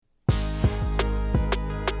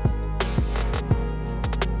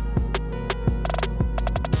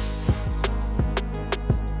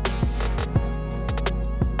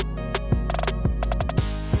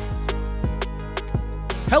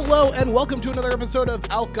Hello and welcome to another episode of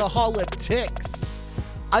Alcoholics.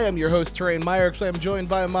 I am your host, Terrain Meyerks. I am joined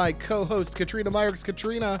by my co-host, Katrina Meyerks.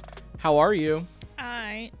 Katrina, how are you?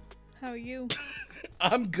 How are you?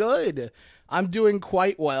 I'm good. I'm doing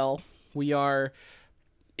quite well. We are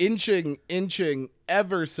inching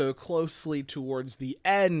ever so closely towards the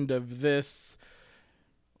end of this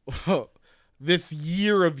this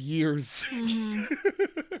year of years. Mm-hmm.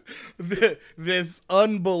 This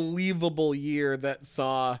unbelievable year that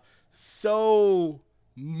saw so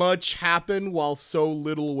much happen while so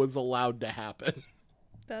little was allowed to happen.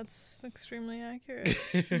 That's extremely accurate.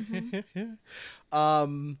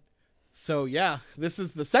 So yeah, this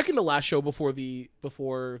is the second to last show before the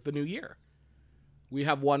new year. We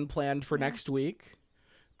have one planned for next week.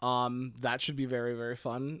 That should be very, very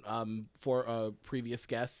fun. For a previous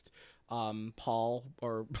guest, Paul,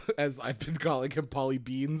 or as I've been calling him, Paulie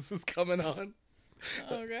Beans, is coming on.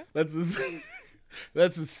 Okay. That's his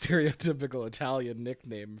stereotypical Italian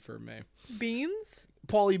nickname for me. Beans?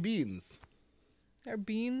 Paulie Beans. Are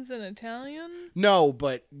beans in Italian? No,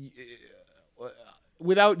 but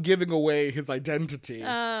without giving away his identity.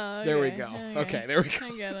 Okay. There we go. Okay, there we go.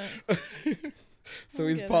 I get it. So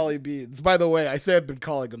he's Paulie Beans. By the way, I said I've been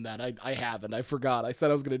calling him that. I haven't. I forgot. I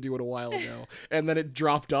said I was going to do it a while ago. And then it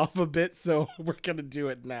dropped off a bit, so we're going to do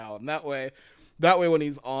it now. And that way when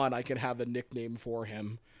he's on, I can have a nickname for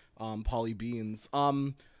him, Paulie Beans.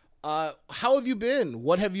 How have you been?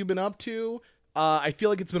 What have you been up to? I feel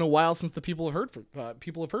like it's been a while since the people have heard from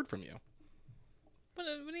you. What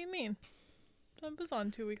do you mean? I was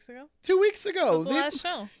on 2 weeks ago. 2 weeks ago. That was the last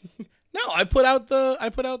show. No, I put out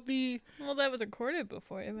the. Well, that was recorded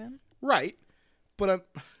before you, then. Right, but I'm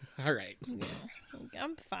all right. Yeah,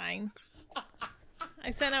 I'm fine.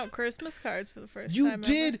 I sent out Christmas cards for the first time. You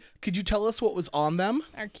did. Ever. Could you tell us what was on them?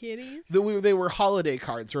 Our kitties. They were holiday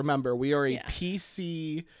cards. Remember, we are a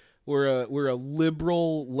PC. We're a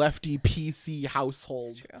liberal lefty PC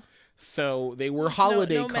household. That's true. So they were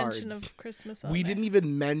holiday no cards. mention of Christmas. We didn't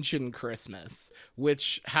even mention Christmas,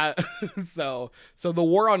 which so the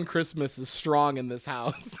war on Christmas is strong in this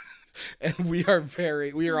house, and we are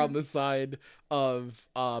on the side of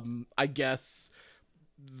I guess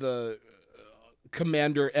the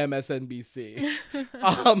Commander MSNBC.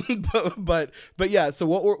 but yeah. So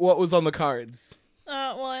what was on the cards?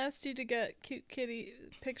 Well, I asked you to get cute kitty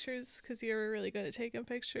pictures because you're really good at taking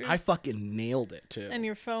pictures. I fucking nailed it, too. And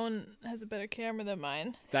your phone has a better camera than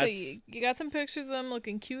mine. So you got some pictures of them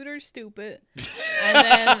looking cute or stupid.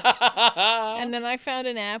 And then I found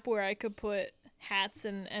an app where I could put hats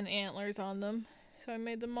and antlers on them. So I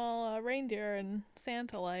made them all reindeer and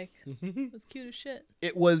Santa-like. It was cute as shit.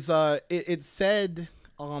 It was, it said,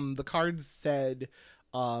 the cards said,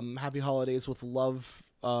 Happy Holidays with love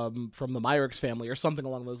from the Meyerks family or something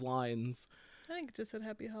along those lines. I think it just said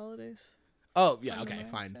Happy Holidays. Oh, yeah, okay,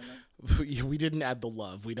 fine. We didn't add the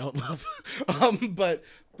love. We don't love. But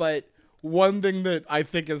one thing that I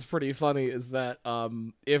think is pretty funny is that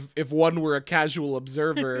if one were a casual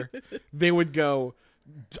observer, they would go,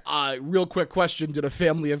 real quick question, did a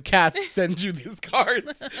family of cats send you these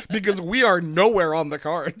cards? Because we are nowhere on the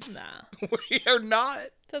cards. Nah. We are not.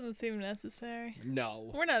 Doesn't seem necessary.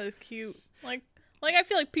 No. We're not as cute. Like I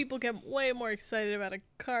feel like people get way more excited about a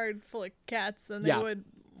card full of cats than they would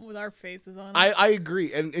with our faces on it. I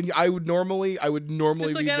agree, and I would normally just like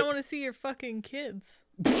be I don't want to see your fucking kids.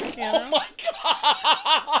 You know? Oh my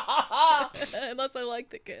god! Unless I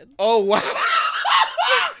like the kid. Oh wow!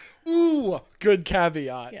 Ooh, good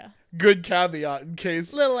caveat. Yeah. Good caveat in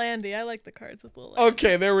case. Little Andy, I like the cards with Little Andy.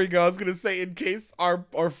 Okay, there we go. I was gonna say in case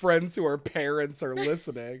our friends who are parents are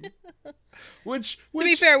listening. Which to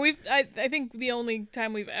be fair, I think the only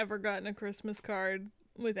time we've ever gotten a Christmas card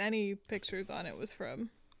with any pictures on it was from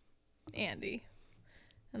Andy,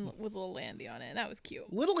 and with Little Andy on it, and that was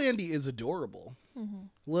cute. Little Andy is adorable. Mm-hmm.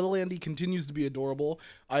 Little Andy continues to be adorable.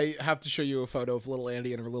 I have to show you a photo of Little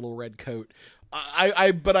Andy in her little red coat.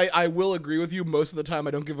 But I will agree with you. Most of the time,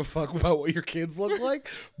 I don't give a fuck about what your kids look like.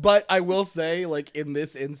 But I will say, like in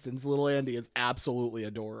this instance, Little Andy is absolutely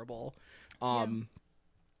adorable.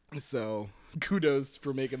 So kudos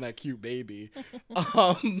for making that cute baby.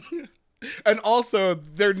 And also,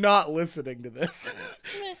 they're not listening to this.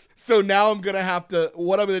 So now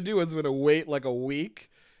what I'm going to do is I'm going to wait like a week,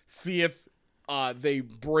 see if they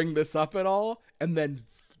bring this up at all, and then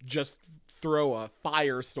just throw a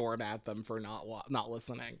firestorm at them for not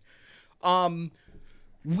listening.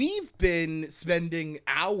 We've been spending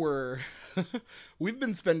our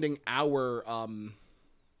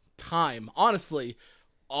time, honestly,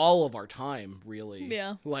 all of our time, really.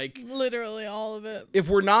 Yeah. Like literally all of it. If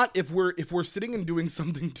we're sitting and doing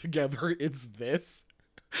something together, it's this.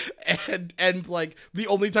 and like the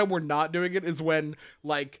only time we're not doing it is when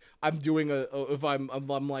like I'm doing if I'm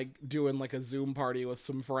like doing like a Zoom party with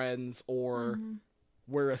some friends, or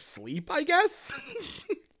we're asleep, I guess.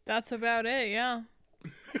 That's about it. Yeah.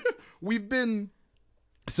 We've been,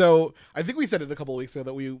 so I think we said it a couple of weeks ago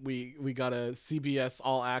that we got a CBS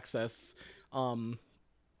All Access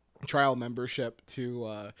trial membership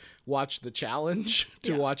to watch the challenge,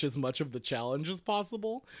 to watch as much of the challenge as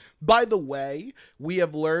possible. By the way, we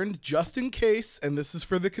have learned, just in case, and this is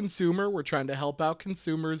for the consumer, we're trying to help out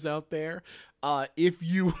consumers out there, if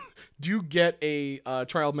you do get a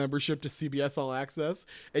trial membership to CBS All Access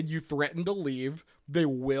and you threaten to leave, they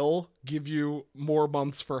will give you more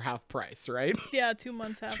months for half price, right? Yeah, 2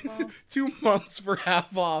 months half off. 2 months for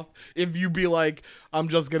half off if you be like, I'm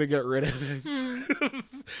just gonna get rid of this.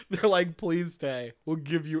 They're like, please stay. We'll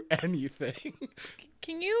give you anything.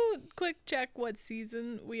 Can you quick check what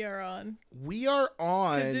season we are on? We are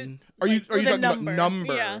on. Are Like, you with a talking about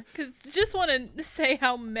number? Yeah, because just want to say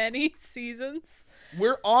how many seasons.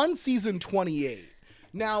 We're on season 28.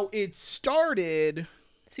 Now it started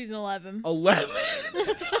Season 11. 11.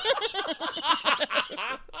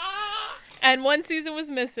 And one season was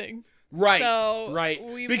missing. Right. So right.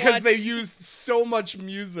 we Because they watched- used so much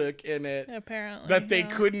music in it Apparently. that they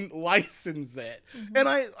yeah. couldn't license it. And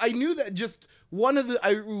I knew that just one of the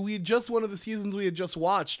one of the seasons we had just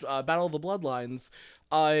watched, Battle of the Bloodlines,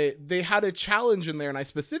 they had a challenge in there, and I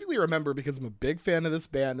specifically remember because I'm a big fan of this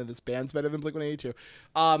band, and this band's better than Blink-182.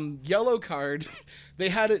 Yellow Card, they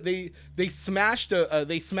had they smashed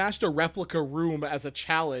a replica room as a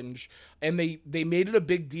challenge, and they made it a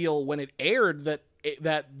big deal when it aired that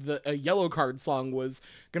a Yellow Card song was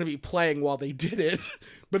going to be playing while they did it.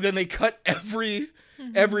 But then they cut every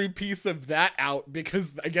piece of that out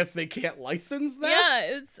because I guess they can't license that. Yeah,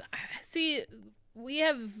 it was. See, we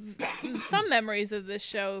have some memories of this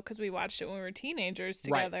show because we watched it when we were teenagers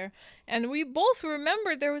together, and we both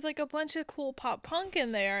remembered there was like a bunch of cool pop punk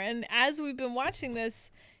in there. And as we've been watching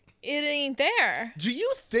this, it ain't there. Do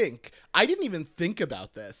you think, I didn't even think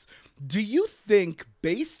about this, do you think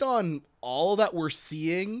based on all that we're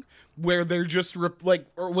seeing, where they're just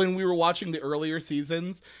or when we were watching the earlier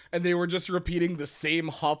seasons and they were just repeating the same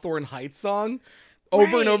Hawthorne Heights song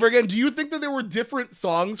over and over again, do you think that there were different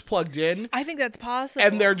songs plugged in I think that's possible.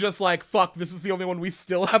 and they're just like, fuck, this is the only one we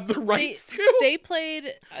still have the rights to? They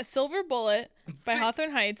played a Silver Bullet by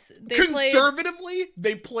Hawthorne Heights. Conservatively,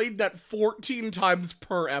 they played that 14 times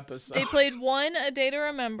per episode. They played one A Day to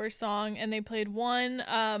Remember song, and they played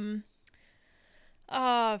one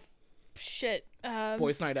Boys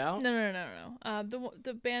Night Out? No.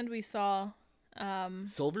 The band we saw.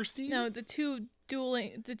 Silverstein? No, the two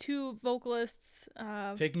vocalists.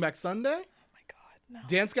 Taking Back Sunday? Oh my God, no.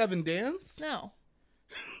 Dance Gavin Dance? No.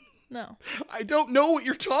 I don't know what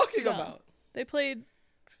you're talking No. about. They played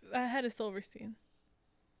ahead of Silverstein.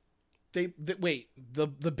 Wait, the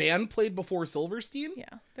band played before Silverstein? Yeah,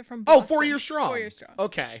 they're from Oh, Boston. 4 Year Strong. 4 Year Strong.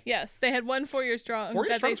 Okay. Yes, they had one 4 Year Strong. 4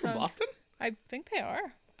 Year that they Strong's from sung. Boston? I think they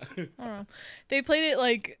are. I don't know. They played it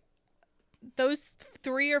like those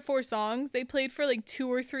 3 or 4 songs they played for like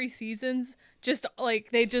 2 or 3 seasons. Just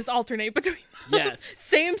like they just alternate between them. Yes.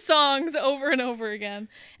 Same songs over and over again.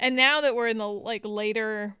 And now that we're in the like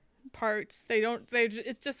later parts,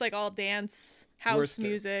 it's just like all dance house Worcester.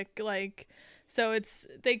 music, like, so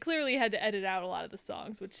they clearly had to edit out a lot of the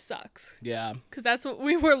songs, which sucks Yeah. because that's what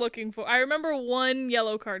we were looking for. I remember one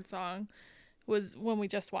Yellow Card song was when we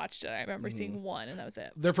just watched it. I remember seeing one, and that was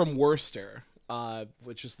it. They're from Worcester,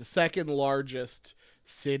 which is the second largest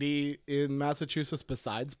city in Massachusetts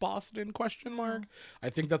besides Boston, ? I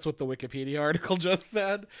think that's what the Wikipedia article just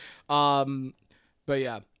said. But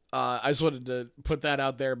yeah, I just wanted to put that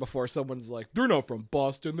out there before someone's like, they're not from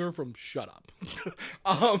Boston, they're from, shut up.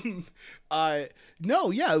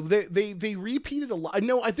 No, yeah, they repeated a lot.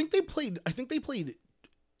 No, I think they played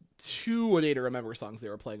 2 A Day to Remember songs they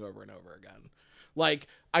were playing over and over again. Like,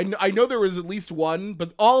 I know there was at least one,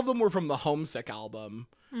 but all of them were from the Homesick album.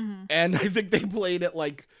 And I think they played it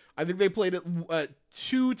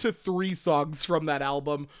 2 to 3 songs from that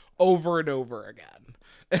album over and over again.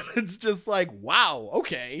 And it's just like, wow,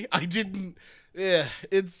 okay. And I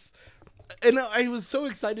was so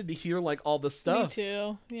excited to hear like all the stuff. Me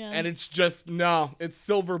too. Yeah. And it's just, no, it's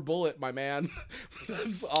Silver Bullet, my man.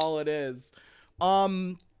 That's all it is. You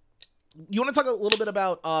want to talk a little bit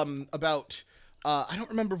about I don't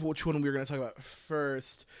remember which one we were going to talk about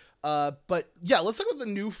first. But yeah, let's talk about the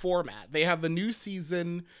new format. They have the new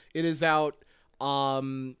season. It is out,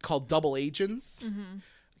 called Double Agents.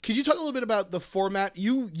 Can you talk a little bit about the format?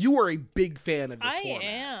 You are a big fan of this format. I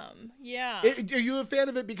am. Yeah. Are you a fan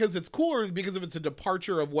of it because it's cool, or because of it's a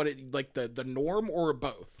departure of what it like the norm, or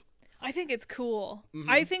both? I think it's cool. Mm-hmm.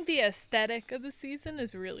 I think the aesthetic of the season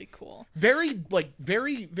is really cool. Very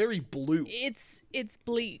very blue. It's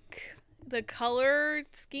bleak. The color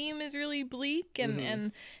scheme is really bleak,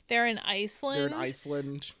 and they're in Iceland. They're in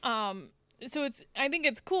Iceland. So I think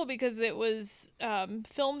it's cool because it was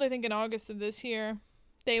filmed, I think, in August of this year.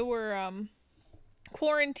 They were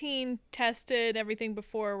quarantined, tested, everything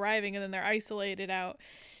before arriving, and then they're isolated out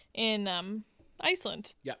in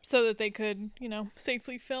Iceland. Yep. So that they could,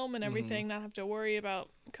 safely film and everything, not have to worry about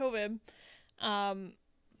COVID.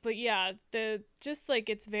 But yeah,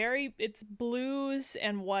 it's blues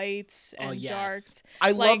and whites and darks.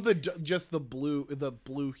 I love the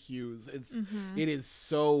blue hues. It is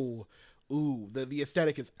so the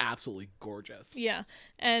aesthetic is absolutely gorgeous. Yeah.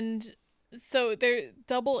 And so they're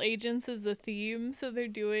double agents is the theme, so they're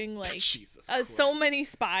doing like Jesus so many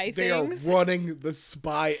spy they things. They are running the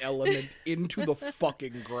spy element into the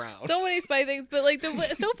fucking ground. So many spy things, but like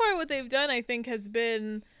so far what they've done, I think, has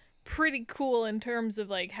been pretty cool in terms of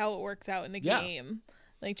like how it works out in the game.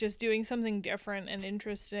 Like just doing something different and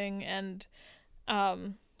interesting, and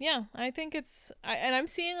I think and I'm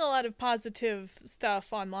seeing a lot of positive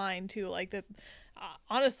stuff online too. Like that,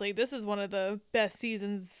 honestly, this is one of the best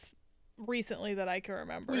seasons recently that I can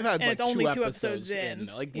remember. We've had and like it's only two episodes in.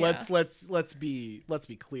 Like let's be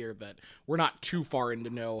clear that we're not too far in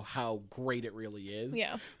to know how great it really is.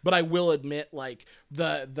 Yeah. But I will admit, like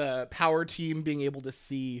the power team being able to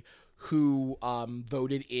see who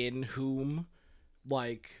voted in whom,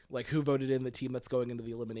 like who voted in the team that's going into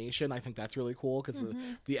the elimination, I think that's really cool because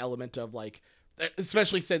the element of like,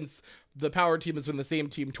 especially since the power team has been the same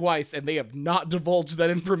team twice and they have not divulged that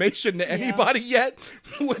information to anybody yet,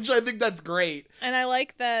 which I think that's great. And I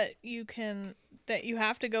like that you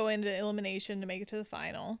have to go into elimination to make it to the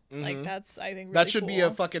final. Like that's, I think, really that should cool. be a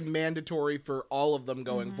fucking mandatory for all of them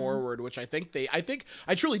going forward, which I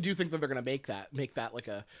truly do think that they're going to make that like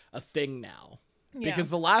a thing now. Because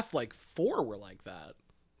the last like 4 were like that.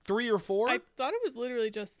 3 or 4? I thought it was literally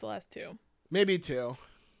just the last 2. Maybe 2.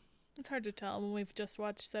 It's hard to tell when we've just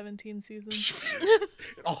watched 17 seasons.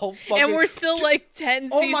 And we're still like 10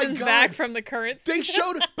 seasons back from the current season. They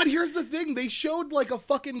showed, but here's the thing. They showed like a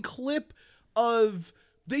fucking clip of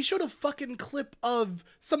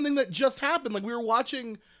something that just happened. Like we're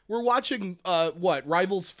watching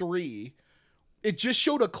Rivals 3. It just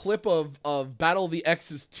showed a clip of Battle of the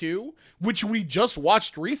Exes 2, which we just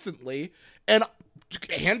watched recently. And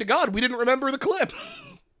hand to God, we didn't remember the clip.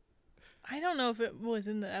 I don't know if it was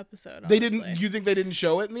in the episode. They didn't. You think they didn't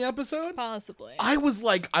show it in the episode? Possibly. I was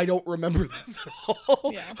like, I don't remember this at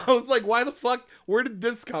all. Yeah. I was like, why the fuck? Where did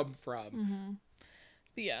this come from?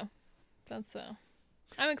 But yeah, that's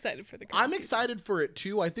I'm excited for the. I'm excited for it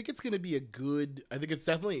too. I think it's going to be I think it's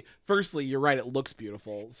definitely. Firstly, you're right. It looks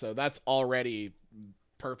beautiful, so that's already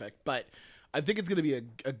perfect. But I think it's going to be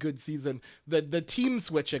a good season. The team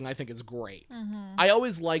switching, I think, is great. I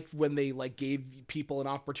always liked when they like gave people an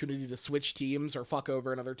opportunity to switch teams or fuck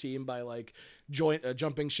over another team by like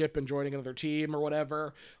jumping ship and joining another team or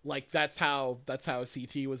whatever. Like that's how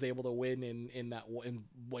CT was able to win in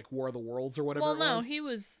like War of the Worlds or whatever. Well, no, he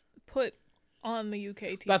was put on the UK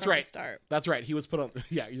team. That's right. The start. That's right. He was put on.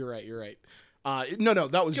 Yeah, you're right. No,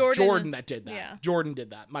 that was Jordan that did that. Yeah. Jordan did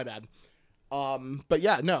that. My bad. But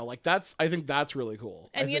yeah, no, like I think that's really cool.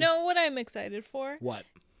 And you know what I'm excited for? What?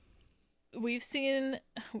 We've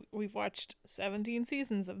watched 17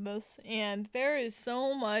 seasons of this, and there is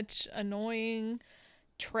so much annoying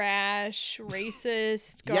trash,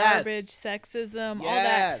 racist, garbage, sexism, all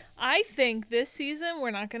that. I think this season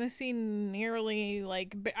we're not going to see nearly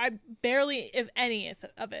barely, if any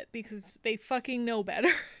of it, because they fucking know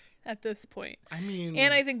better. At this point, I mean,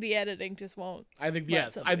 and I think the editing just won't. I think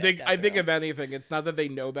if anything, it's not that they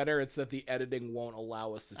know better; it's that the editing won't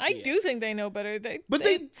allow us to see. I do think they know better.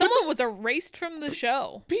 Someone was erased from the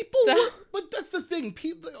show. But that's the thing.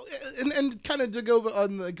 People, and kind of to go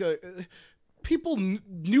on people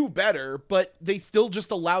knew better, but they still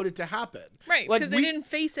just allowed it to happen. Right, because they didn't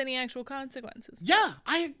face any actual consequences. Yeah,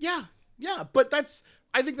 but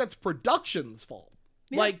I think that's production's fault.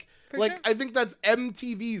 Yeah. Sure. I think that's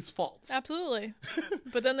MTV's fault. Absolutely.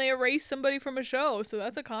 But then they erased somebody from a show, so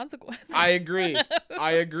that's a consequence. I agree.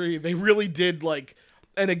 They really did,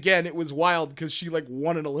 and again, it was wild because she,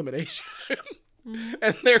 won an elimination.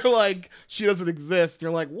 And they're like, she doesn't exist. And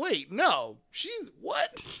you're like, wait, no. She's,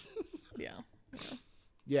 what? Yeah.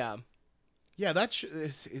 Yeah, that's,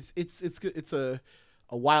 it's a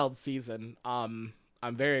wild season.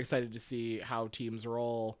 I'm very excited to see how teams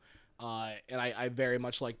roll. And I very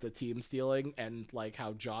much like the team stealing, and like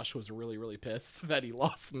how Josh was really, really pissed that he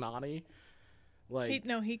lost Nani. Like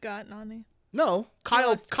he got Nani. no,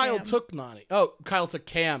 Kyle Cam. took Nani. Oh, Kyle took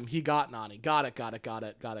Cam. He got Nani. Got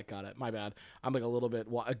it. My bad. I'm like a little bit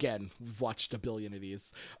again. We've watched a billion of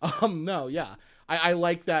these. No, yeah. I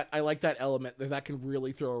like that. I like that element that can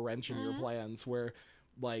really throw a wrench in your plans where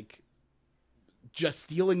like just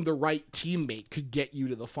stealing the right teammate could get you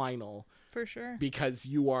to the final. For sure. Because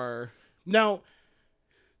you are now.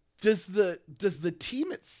 Does the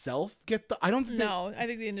team itself get the? I don't think. No, I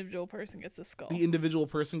think the individual person gets the skull. The individual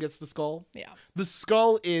person gets the skull. Yeah. The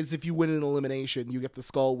skull is if you win an elimination, you get the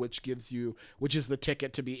skull, which is the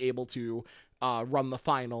ticket to be able to run the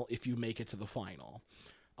final if you make it to the final.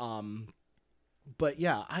 But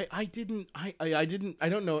yeah, I didn't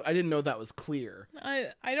know that was clear.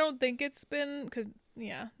 I don't think it's been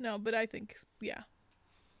but I think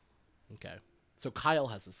Okay, so Kyle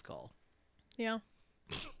has a skull. Yeah,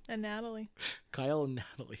 and Natalie. Kyle and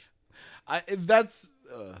Natalie. This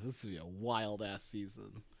would be a wild ass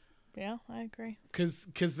season. Yeah, I agree.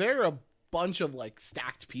 Because there are a bunch of like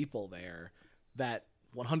stacked people there that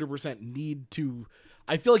 100% need to.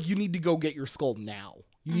 I feel like you need to go get your skull now.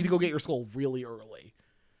 You need to go get your skull really early.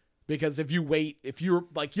 Because if you wait, you're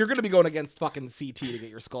going to be going against fucking CT to get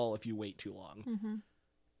your skull if you wait too long. Mm-hmm.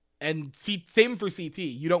 And same for CT.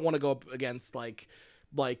 You don't want to go up against like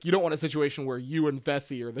you don't want a situation where you and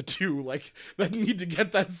Fessy are the two like that need to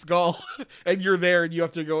get that skull and you're there and you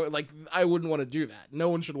have to go like I wouldn't want to do that. No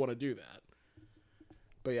one should want to do that.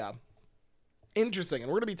 But yeah. Interesting.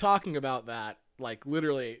 And we're going to be talking about that like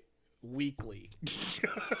literally weekly.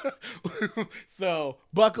 So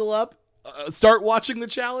buckle up, start watching the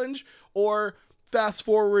challenge, or fast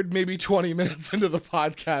forward maybe 20 minutes into the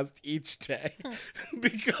podcast each day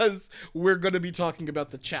because we're going to be talking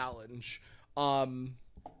about the challenge. I'm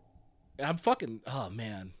fucking, oh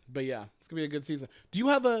man. But yeah, it's gonna be a good season. Do you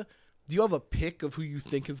have a pick of who you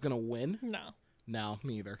think is gonna win? No,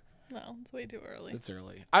 me either. No, it's way too early. It's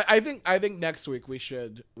early. I think next week we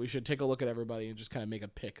should take a look at everybody and just kind of make a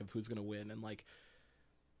pick of who's gonna win and like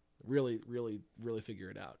really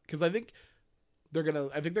figure it out. Because I think they're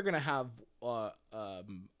gonna have a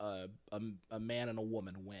man and a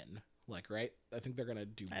woman win. Like, right? I think they're gonna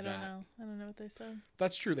do that. I don't know what they said.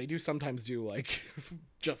 That's true. They do sometimes do like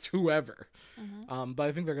just whoever. Mm-hmm. But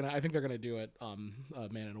I think they're gonna do it. A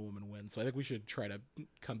man and a woman win. So I think we should try to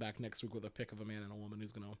come back next week with a pick of a man and a woman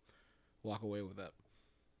who's gonna walk away with it.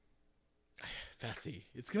 Fessy.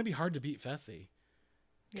 It's gonna be hard to beat Fessy.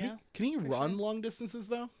 Can he run long distances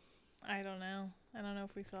though? I don't know. I don't know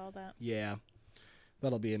if we saw that. Yeah.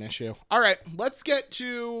 That'll be an issue. All right, let's get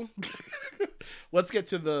to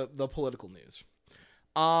the political news.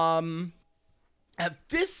 At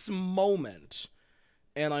this moment,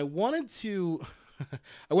 and I wanted to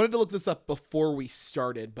look this up before we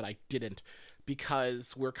started, but I didn't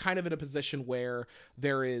because we're kind of in a position where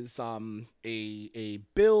there is a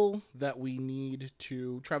bill that we need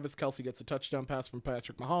to. Travis Kelce gets a touchdown pass from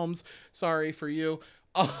Patrick Mahomes. Sorry for you.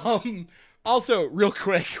 Also, real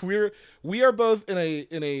quick, we are both in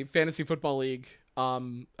a fantasy football league, a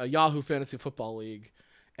Yahoo fantasy football league,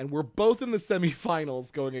 and we're both in the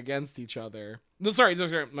semifinals going against each other. No, sorry,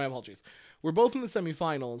 my apologies. We're both in the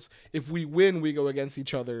semifinals. If we win, we go against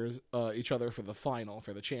each other for the final,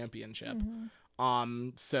 for the championship. Mm-hmm.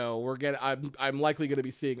 So I'm likely going to be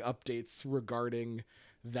seeing updates regarding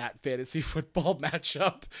that fantasy football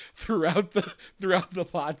matchup throughout the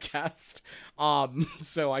podcast.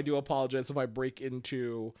 So I do apologize if I break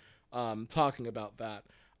into talking about that.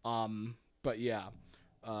 But yeah,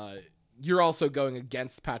 you're also going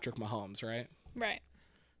against Patrick Mahomes, right? Right.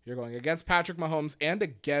 You're going against Patrick Mahomes and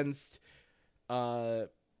against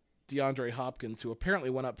DeAndre Hopkins, who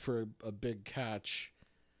apparently went up for a big catch.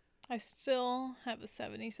 I still have a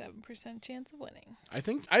 77% chance of winning. I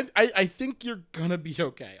think you're gonna be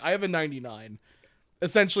okay. I have a 99.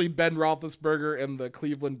 Essentially, Ben Roethlisberger and the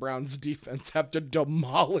Cleveland Browns defense have to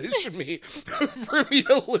demolish me for me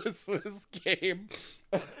to lose this game.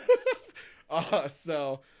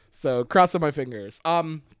 So crossing my fingers.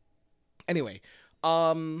 Anyway,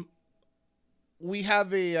 we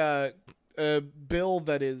have a bill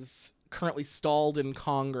that is currently stalled in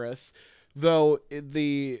Congress, though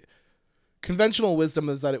the conventional wisdom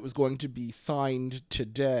is that it was going to be signed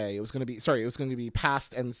today. It was going to be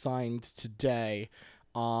passed and signed today.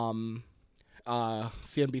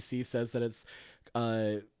 CNBC says that it's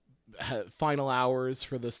final hours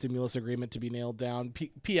for the stimulus agreement to be nailed down.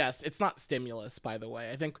 P.S. It's not stimulus, by the way.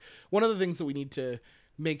 I think one of the things that we need to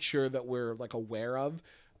make sure that we're like aware of,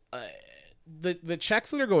 the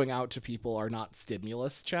checks that are going out to people are not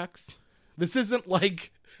stimulus checks. This isn't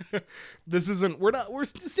like we're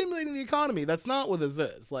stimulating the economy. That's not what this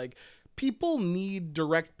is. Like, people need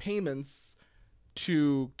direct payments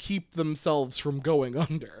to keep themselves from going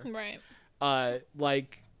under. Right.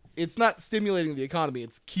 Like, it's not stimulating the economy,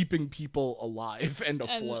 it's keeping people alive and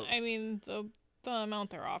afloat. And I mean, the amount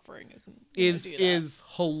they're offering is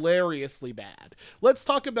hilariously bad. Let's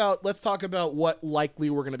talk about what likely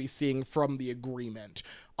we're going to be seeing from the agreement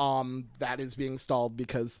that is being stalled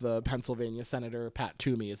because the Pennsylvania Senator Pat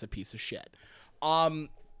Toomey is a piece of shit.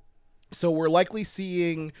 So we're likely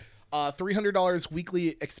seeing $300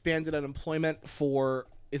 weekly expanded unemployment for,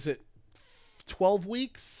 is it 12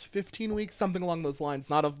 weeks, 15 weeks, something along those lines.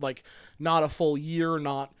 Not a full year,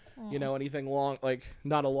 not anything long, like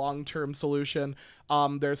not a long-term solution.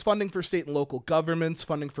 There's funding for state and local governments,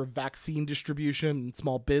 funding for vaccine distribution and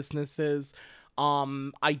small businesses.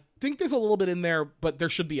 I think there's a little bit in there, but there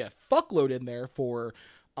should be a fuckload in there for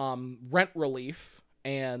rent relief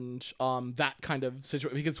and that kind of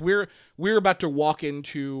situation, because we're about to walk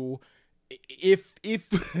into, if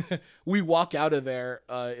we walk out of there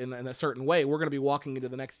in a certain way, we're going to be walking into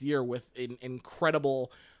the next year with an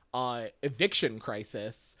incredible eviction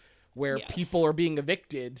crisis where people are being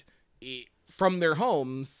evicted from their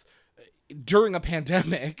homes during a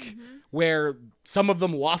pandemic, where some of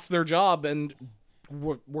them lost their job and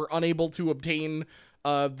were unable to obtain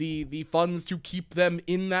the funds to keep them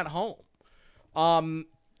in that home.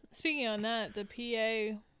 Speaking on that, the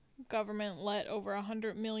PA government let over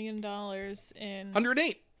 $100 million in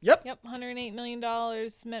 108. Yep, $108 million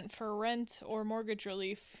meant for rent or mortgage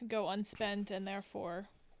relief go unspent, and therefore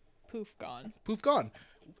poof gone.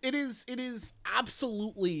 It is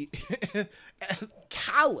absolutely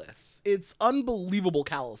callous. It's unbelievable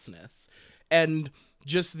callousness, and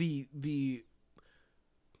just the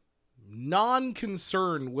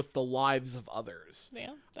non-concern with the lives of others.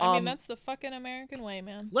 Yeah, I mean, that's the fucking American way,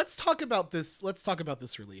 man. Let's talk about this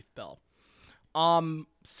relief bill.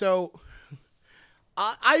 So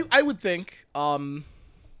I would think,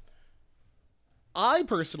 I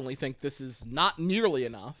personally think this is not nearly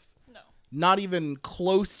enough. Not even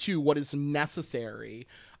close to what is necessary.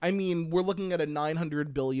 I mean, we're looking at a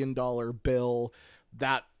 $900 billion bill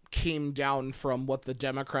that came down from what the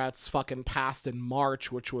Democrats fucking passed in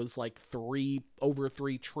March, which was like over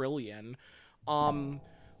 $3 trillion.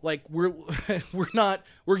 Like we're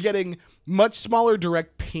getting much smaller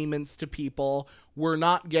direct payments to people. We're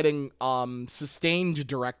not getting sustained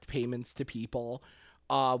direct payments to people.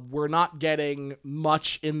 We're not getting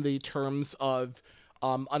much in the terms of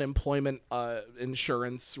unemployment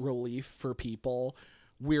insurance relief for people.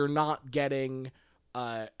 We're not getting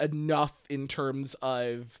enough in terms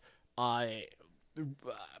of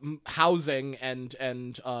housing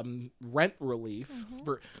and rent relief.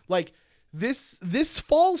 For like this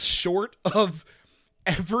falls short of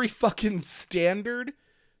every fucking standard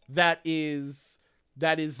that is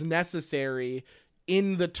necessary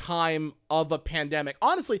in the time of a pandemic.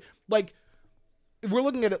 Honestly, like, if we're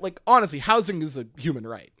looking at it, like, honestly, housing is a human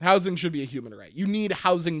right. Housing should be a human right. You need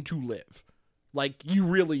housing to live. Like, you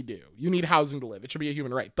really do. You need housing to live. It should be a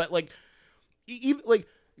human right. But, like, even, like,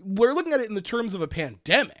 we're looking at it in the terms of a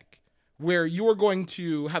pandemic, where you are going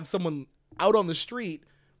to have someone out on the street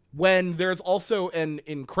when there's also an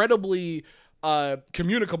incredibly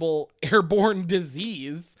communicable airborne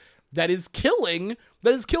disease that has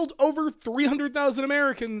killed over 300,000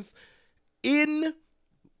 Americans in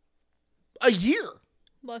a year.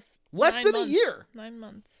 Less than a year. 9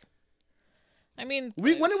 months. I mean,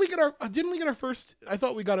 when did we get didn't we get our first? I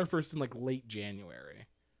thought we got our first in like late January.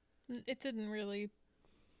 It didn't really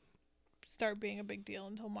start being a big deal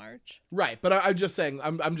until March. Right, but I'm just saying,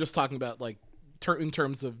 I'm just talking about like in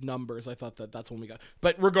terms of numbers. I thought that's when we got.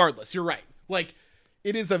 But regardless, you're right. Like,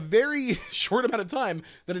 it is a very short amount of time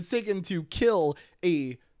that it's taken to kill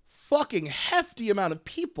a fucking hefty amount of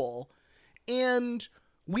people, and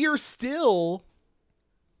we are still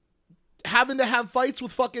having to have fights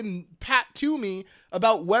with fucking Pat Toomey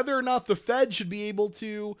about whether or not the Fed should be able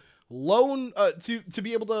to loan to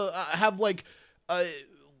be able to have like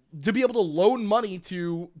to be able to loan money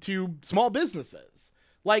to small businesses.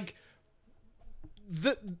 Like,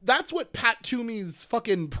 that's what Pat Toomey's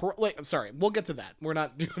fucking I'm sorry, we'll get to that. We're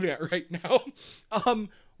not doing that right now.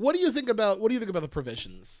 What do you think about the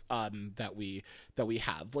provisions that we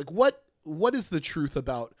have? Like, what is the truth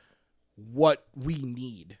about what we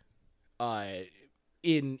need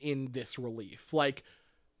in this relief? Like,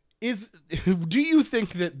 do you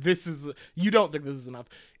think that you don't think this is enough?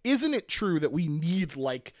 Isn't it true that we need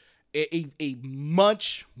like a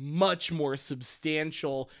much, much more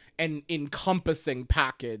substantial and encompassing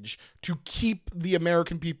package to keep the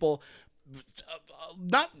American people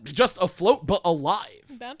not just afloat, but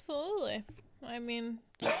alive. Absolutely. I mean,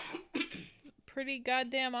 pretty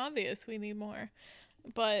goddamn obvious we need more.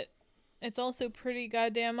 But it's also pretty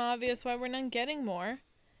goddamn obvious why we're not getting more.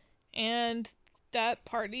 And that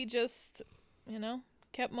party just,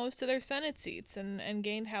 kept most of their Senate seats and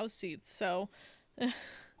gained House seats. So,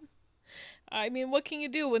 I mean, what can you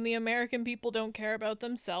do when the American people don't care about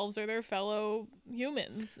themselves or their fellow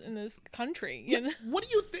humans in this country? You know? What do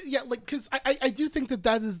you think? Yeah, like, because I do think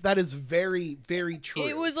that is very, very true.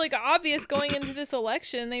 It was, like, obvious going into this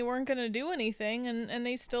election they weren't going to do anything, and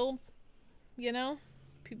they still, they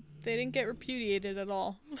didn't get repudiated at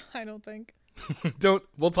all, I don't think.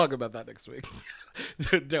 We'll talk about that next week.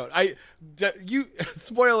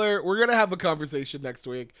 Spoiler, we're going to have a conversation next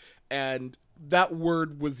week, and that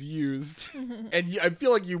word was used, and I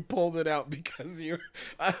feel like you pulled it out because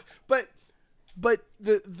but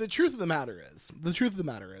the truth of the matter is,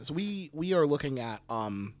 we are looking at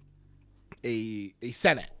a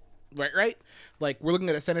Senate, right? Like, we're looking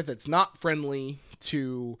at a Senate that's not friendly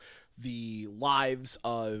to the lives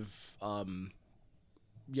of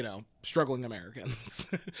struggling Americans.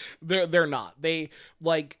 they're not. They,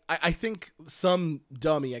 like, I think some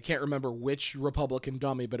dummy, I can't remember which Republican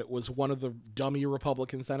dummy, but it was one of the dummy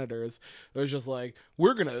Republican senators that was just like,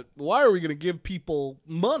 why are we gonna give people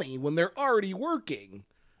money when they're already working?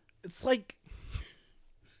 It's like,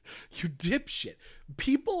 you dipshit.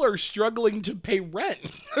 People are struggling to pay rent.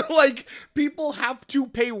 Like, people have to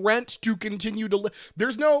pay rent to continue to live.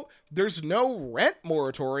 There's no rent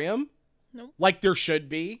moratorium. Nope. Like there should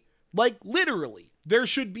be. Like, literally, there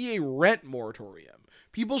should be a rent moratorium.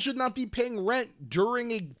 People should not be paying rent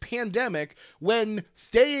during a pandemic when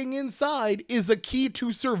staying inside is a key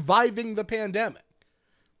to surviving the pandemic.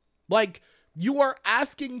 Like, you are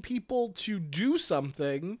asking people to do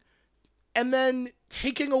something and then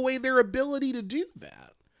taking away their ability to do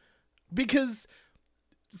that. Because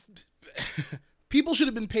people should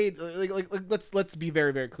have been paid. Like let's be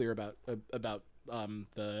very, very clear about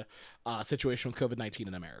the situation with COVID-19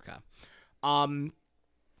 in America.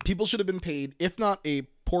 People should have been paid, if not a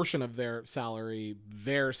portion of their salary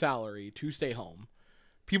to stay home.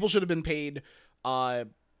 People should have been paid,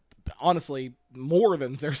 honestly, more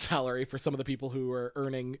than their salary for some of the people who are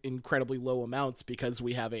earning incredibly low amounts, because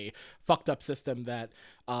we have a fucked up system that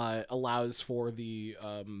allows for the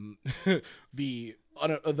the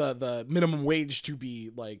minimum wage to be,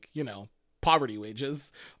 like, poverty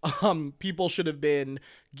wages. There should have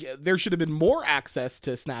been more access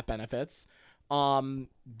to SNAP benefits.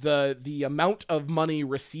 The amount of money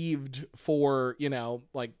received for,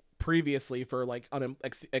 like, previously for, like,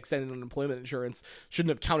 extended unemployment insurance shouldn't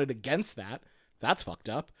have counted against that. That's fucked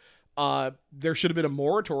up. There should have been a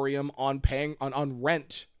moratorium on paying on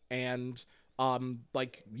rent and and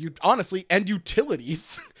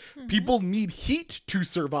utilities. Mm-hmm. People need heat to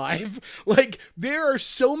survive. Like, there are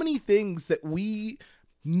so many things that we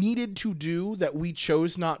needed to do that we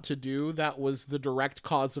chose not to do. That was the direct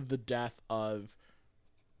cause of the death of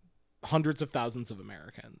hundreds of thousands of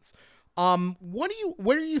Americans. What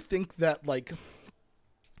do you think that, like,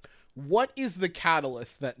 what is the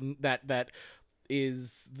catalyst that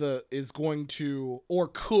is going to, or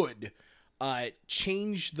could,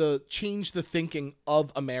 change the thinking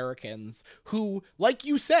of Americans who, like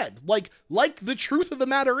you said, like the truth of the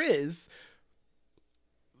matter is,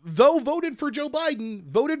 though voted for Joe Biden,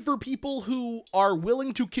 voted for people who are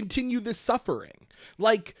willing to continue this suffering.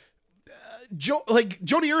 Like,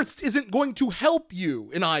 Joni Ernst isn't going to help you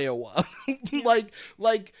in Iowa.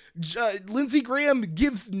 Lindsey Graham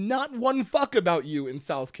gives not one fuck about you in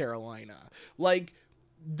South Carolina. Like,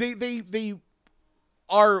 they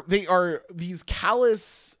are these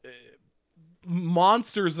callous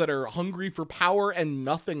monsters that are hungry for power and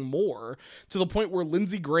nothing more, to the point where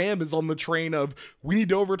Lindsey Graham is on the train of, we need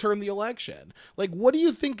to overturn the election. Like, what do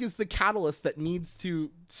you think is the catalyst that needs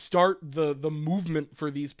to start the movement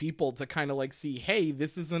for these people to kind of, like, see, hey,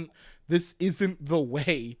 this isn't the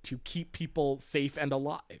way to keep people safe and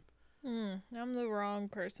alive? I'm the wrong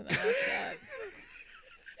person to ask that.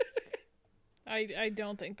 I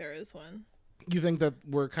don't think there is one. You think that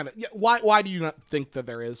we're kind of... Yeah, why do you not think that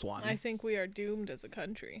there is one? I think we are doomed as a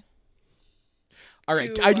country. All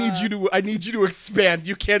right, I need you to expand.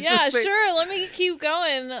 You can't just say... Yeah, sure. Let me keep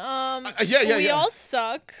going. We all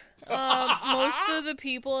suck. Most of the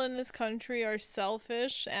people in this country are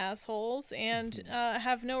selfish assholes and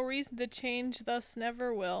have no reason to change, thus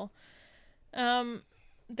never will.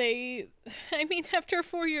 they, I mean, after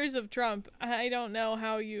 4 years of Trump, I don't know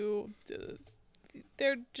how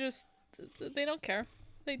they're just, they don't care.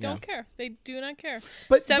 They don't care. They do not care.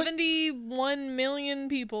 But 71 million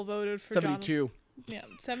people voted for 72.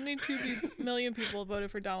 72 million people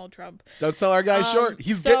voted for Donald Trump. Don't sell our guy short.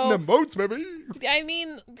 He's getting them votes, baby. I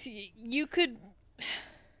mean, you could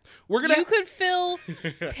fill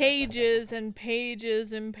pages and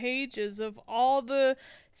pages and pages of all the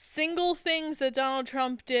single things that Donald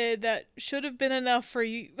Trump did that should have been enough for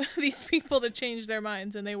these people to change their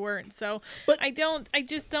minds, and they weren't. So I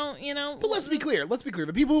just don't, But let's be clear.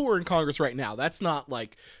 The people who are in Congress right now, that's not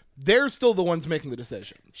like, they're still the ones making the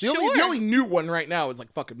decisions. The only new one right now is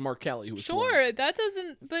like fucking Mark Kelly, who was sworn. That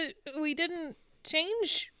doesn't, but we didn't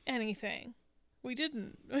change anything. We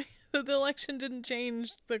didn't. The election didn't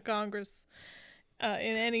change the Congress in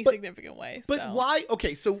any significant way. But why?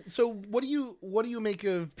 Okay, so what do you make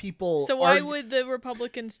of people? So why would the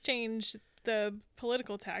Republicans change the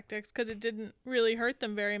political tactics? Because it didn't really hurt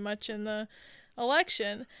them very much in the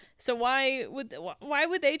election. So why would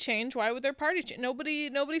they change? Why would their party change?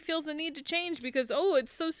 Nobody feels the need to change because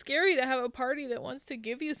it's so scary to have a party that wants to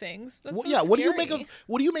give you things. That's so scary. What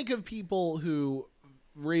do you make of people who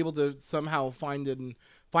were able to somehow find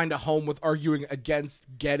a home with arguing against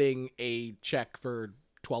getting a check for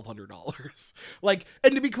 $1,200? Like,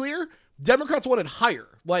 and to be clear, Democrats wanted higher.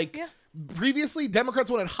 Previously, Democrats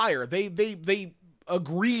wanted higher. They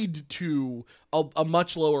agreed to a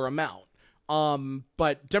much lower amount.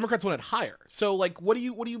 But Democrats wanted higher. So like, what do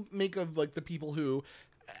you make of like the people who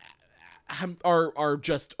are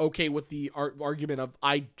just okay with the argument of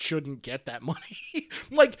I shouldn't get that money?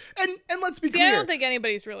 Like, and let's be clear. I don't think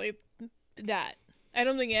anybody's really that. I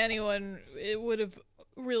don't think anyone would have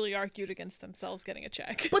really argued against themselves getting a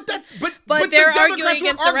check. But they're the Democrats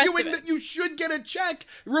were arguing that you should get a check.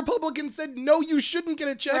 Republicans said no, you shouldn't get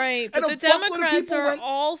a check. Right, but the Democrats are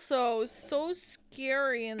also so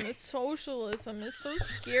scary, and the socialism is so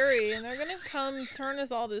scary, and they're gonna come turn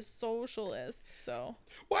us all to socialists. So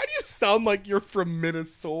why do you sound like you're from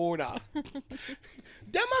Minnesota?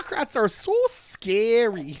 Democrats are so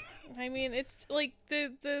scary. I mean, it's like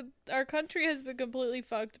our country has been completely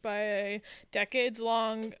fucked by a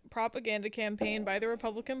decades-long propaganda campaign by the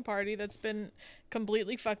Republican Party that's been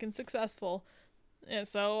completely fucking successful. And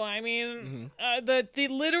so, I mean,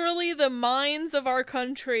 literally the minds of our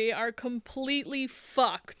country are completely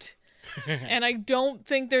fucked. And I don't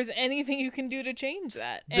think there's anything you can do to change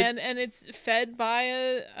that. And it's fed by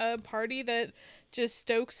a party that just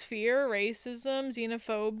stokes fear, racism,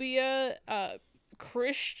 xenophobia,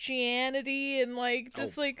 Christianity, and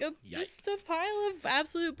just a pile of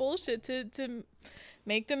absolute bullshit to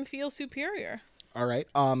make them feel superior. All right.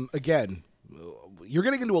 Again, you're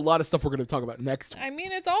getting into a lot of stuff we're going to talk about next week. I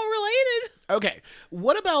mean, it's all related. Okay.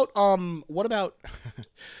 What about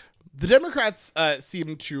the Democrats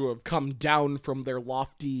seem to have come down from their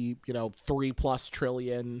lofty, $3+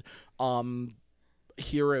 trillion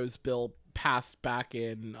heroes bill passed back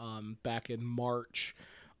in March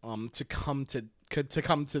to come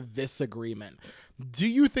to this agreement. Do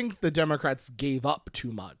you think the Democrats gave up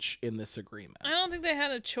too much in this agreement? I don't think they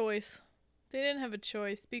had a choice. They didn't have a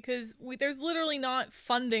choice because there's literally not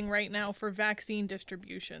funding right now for vaccine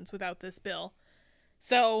distributions without this bill.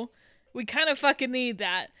 So we kind of fucking need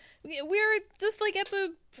that. We're just like at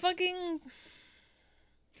the fucking...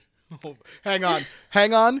 Oh,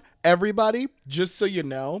 hang on, everybody. Just so you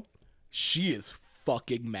know, she is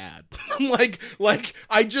fucking mad. like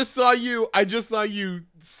I just saw you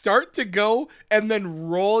start to go and then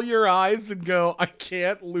roll your eyes and go, I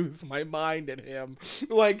can't lose my mind at him.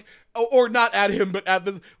 Like, or not at him, but at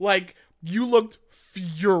this, like, you looked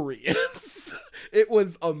furious. It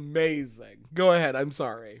was amazing. Go ahead. I'm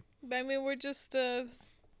sorry. I mean, we're just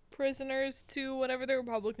prisoners to whatever the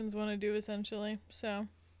Republicans want to do, essentially. So,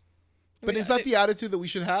 but is that the attitude that we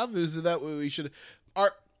should have? Is that what we should?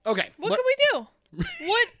 Okay. What can we do?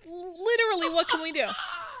 What can we do?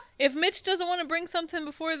 If Mitch doesn't want to bring something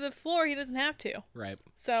before the floor, he doesn't have to. Right.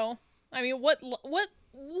 So, I mean, what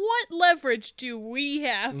leverage do we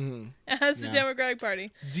have as the Democratic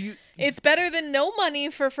Party? It's better than no money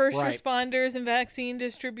for first responders and vaccine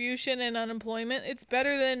distribution and unemployment. It's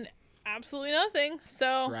better than absolutely nothing.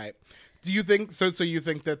 So right. Do you think so? So you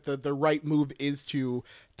think that the right move is to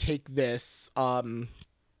take this and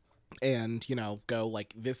go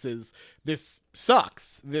like, this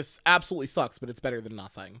sucks. This absolutely sucks, but it's better than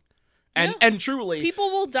nothing. And truly, people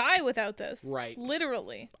will die without this. Right.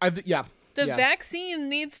 Literally. The vaccine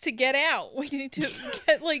needs to get out. We need to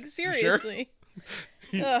get seriously. Sure?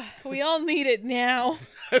 Ugh, we all need it now.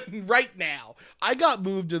 Right now. I got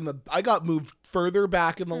moved further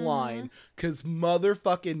back in the line because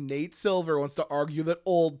motherfucking Nate Silver wants to argue that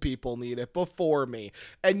old people need it before me.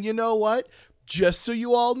 And you know what? Just so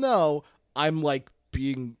you all know, I'm like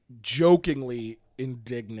being jokingly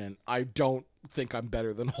indignant. I don't think I'm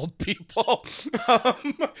better than old people.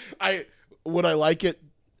 Would I like it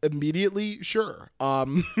immediately? Sure.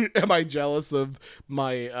 Am I jealous of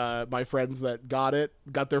my friends that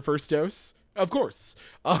got their first dose? Of course.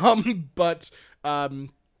 But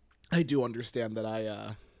I do understand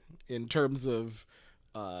that in terms of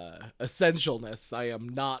essentialness, I am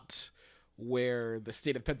not where the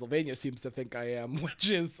state of Pennsylvania seems to think I am, which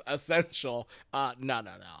is essential. No.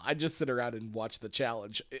 I just sit around and watch the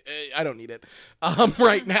challenge. I don't need it.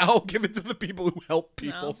 Right now, give it to the people who help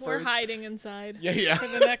people first. We're hiding inside. Yeah. For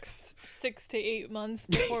the next 6 to 8 months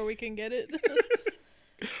before we can get it.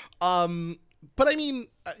 But I mean,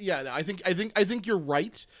 I think you're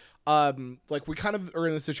right. Like we kind of are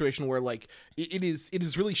in a situation where like it is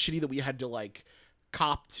really shitty that we had to like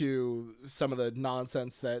cop to some of the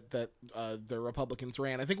nonsense that the Republicans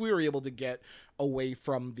ran. I think we were able to get away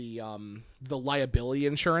from the liability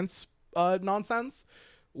insurance nonsense,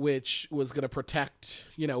 which was going to protect,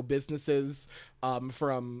 businesses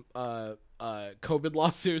from COVID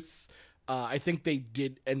lawsuits. I think they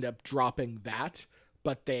did end up dropping that,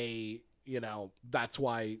 but they, that's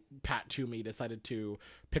why Pat Toomey decided to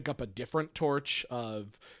pick up a different torch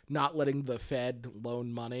of not letting the Fed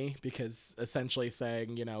loan money, because essentially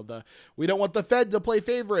saying, we don't want the Fed to play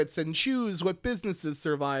favorites and choose what businesses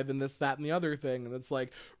survive and this, that, and the other thing. And it's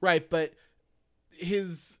like, right, but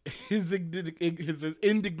his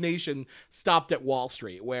indignation stopped at Wall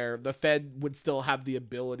Street, where the Fed would still have the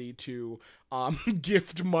ability to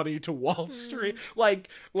gift money to Wall Street. Like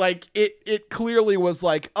it clearly was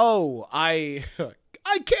like, oh, I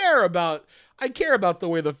care about the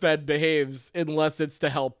way the Fed behaves, unless it's to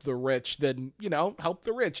help the rich. Then help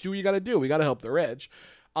the rich. Do what you got to do. We got to help the rich.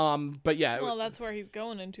 But yeah. Well, that's where he's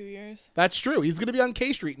going in 2 years. That's true. He's gonna be on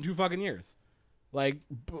K Street in 2 fucking years. Like,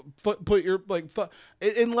 put your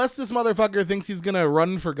unless this motherfucker thinks he's gonna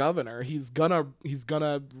run for governor, he's gonna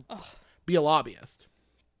be a lobbyist.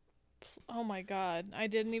 Oh my God, I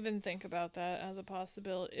didn't even think about that as a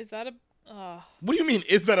possibility. Is that a? What do you mean?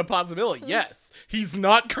 Is that a possibility? Yes, he's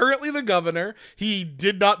not currently the governor. He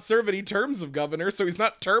did not serve any terms of governor, so he's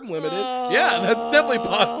not term limited. Yeah, that's definitely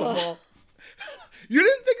possible. You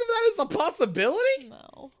didn't think of that as a possibility?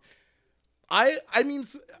 No. I mean.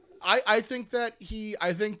 I think that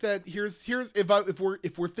here's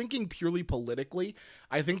if we're thinking purely politically,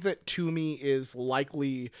 I think that Toomey is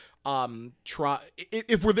likely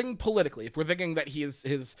if we're thinking politically, if we're thinking that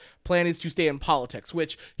his plan is to stay in politics,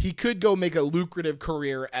 which he could go make a lucrative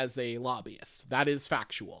career as a lobbyist. That is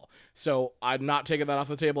factual. So I'm not taking that off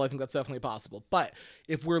the table. I think that's definitely possible. But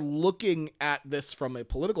if we're looking at this from a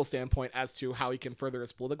political standpoint as to how he can further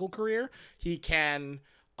his political career, he can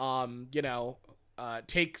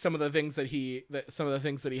take some of the things that he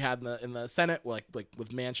had in the Senate, like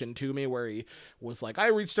with Manchin Toomey, where he was like, I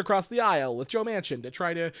reached across the aisle with Joe Manchin to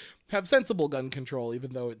try to have sensible gun control,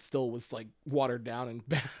 even though it still was like watered down and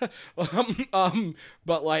bad.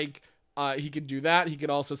 But like he could do that. He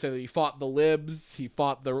could also say that he fought the libs, he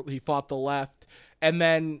fought the left. And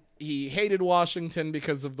then he hated Washington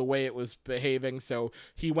because of the way it was behaving, so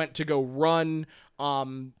he went to go run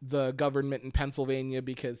the government in Pennsylvania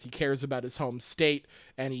because he cares about his home state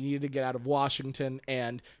and he needed to get out of Washington,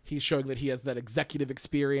 and he's showing that he has that executive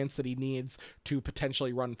experience that he needs to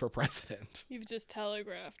potentially run for president. You've just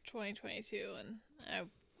telegraphed 2022, and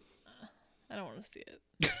I don't want to see it.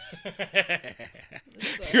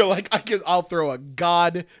 You're like, I'll throw I'll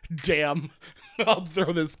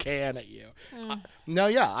throw this can at you. No,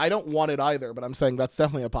 yeah, I don't want it either, but I'm saying that's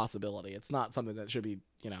definitely a possibility. It's not something that should be,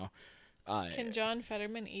 Can John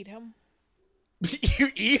Fetterman eat him? You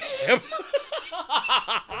eat him?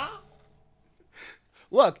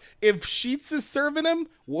 Look, if Sheets is serving him,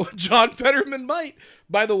 John Fetterman might.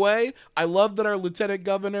 By the way, I love that our lieutenant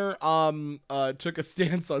governor took a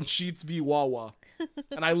stance on Sheets v. Wawa.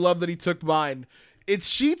 And I love that he took mine. It's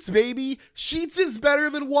Sheets, baby. Sheets is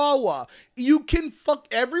better than Wawa. You can fuck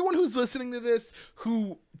everyone who's listening to this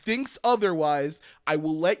who thinks otherwise. I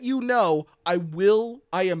will let you know. I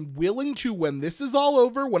am willing to, when this is all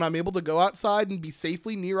over, when I'm able to go outside and be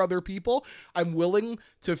safely near other people, I'm willing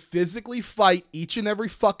to physically fight each and every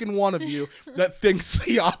fucking one of you that thinks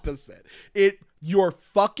the opposite. You're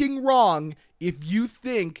fucking wrong if you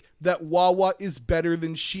think that Wawa is better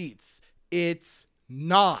than Sheets. It's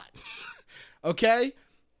not. Okay?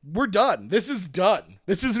 we're done. This is done.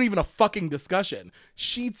 This isn't even a fucking discussion.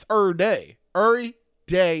 Sheets day.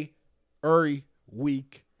 Day.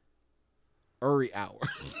 Week. Hour.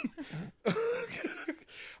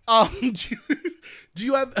 Do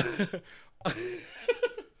you have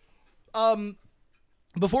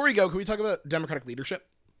before we go, can we talk about Democratic leadership?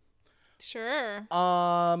 Sure.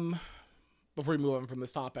 Before we move on from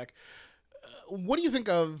this topic, what do you think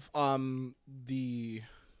of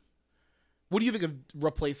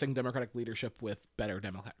replacing Democratic leadership with better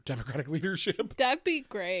Democratic leadership? That'd be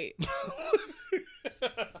great.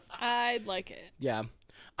 I'd like it. Yeah.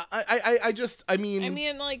 I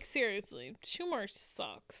mean, like, seriously, Schumer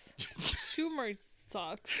sucks. Schumer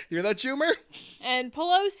sucks. Hear that, Schumer? And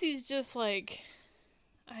Pelosi's just like,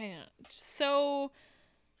 so.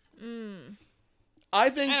 I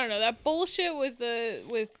don't know, that bullshit with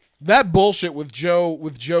that bullshit with Joe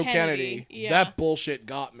Kennedy. Yeah. That bullshit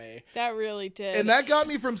got me. That really did. And that got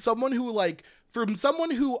me from someone who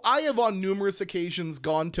I have on numerous occasions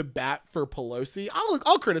gone to bat for Pelosi.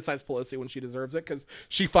 I'll criticize Pelosi when she deserves it, because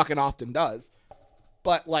she fucking often does.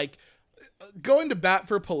 But like, going to bat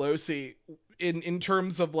for Pelosi in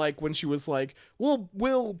terms of like when she was like,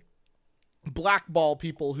 we'll blackball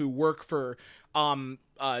people who work for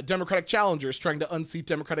Democratic challengers trying to unseat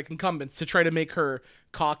Democratic incumbents to try to make her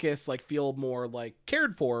caucus like feel more like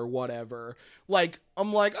cared for or whatever. Like,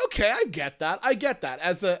 I'm like, okay, I get that.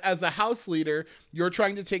 As a House leader, you're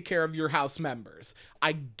trying to take care of your House members.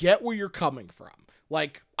 I get where you're coming from.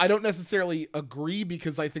 Like, I don't necessarily agree,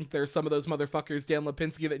 because I think there's some of those motherfuckers, Dan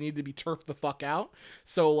Lipinski, that need to be turfed the fuck out.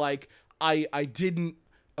 So like, I didn't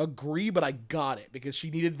agree, but I got it, because she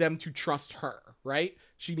needed them to trust her, right?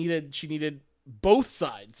 She needed both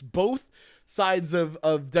sides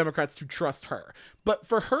of Democrats to trust her. But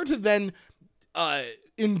for her to then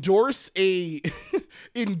endorse a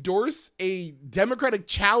Democratic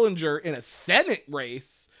challenger in a Senate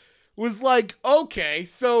race was like, okay,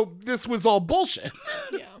 so this was all bullshit.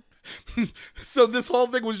 Yeah. So this whole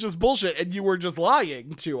thing was just bullshit, and you were just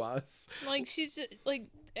lying to us. Like, she's just, like,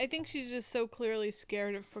 I think she's just so clearly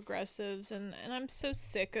scared of progressives, and I'm so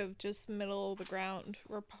sick of just middle of the ground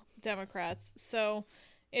Democrats. So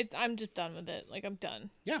I'm just done with it. Like, I'm done.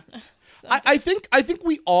 Yeah. I think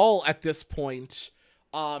we all at this point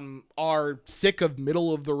are sick of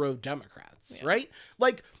middle of the road Democrats, yeah. Right?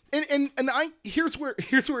 Like, and here's where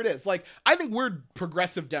it is. Like, I think we're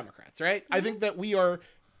progressive Democrats, right? Mm-hmm. I think that we are.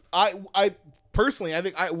 I personally, I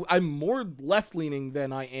think I'm more left leaning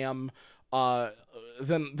than I am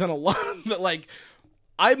than a lot of the, like,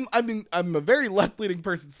 I'm a very left leaning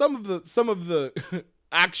person. Some of the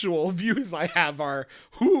actual views I have are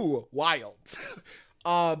wild.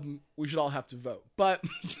 We should all have to vote, but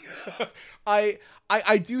I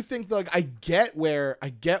do think that, like, I get where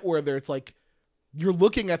there's like, you're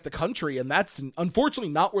looking at the country, and that's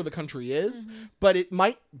unfortunately not where the country is. Mm-hmm. But it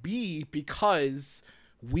might be because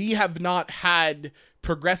we have not had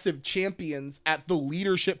progressive champions at the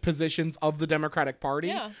leadership positions of the Democratic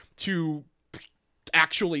Party to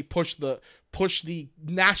actually push the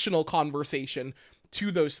national conversation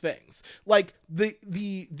to those things. Like,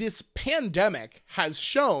 this pandemic has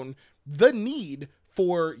shown the need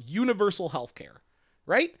for universal healthcare,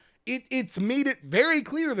 right? It's made it very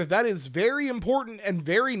clear that is very important and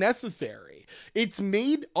very necessary. It's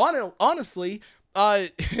made, honestly,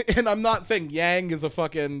 and I'm not saying Yang is a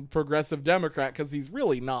fucking progressive Democrat, because he's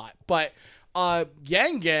really not, but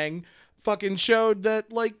Yang Gang fucking showed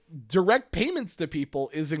that, like, direct payments to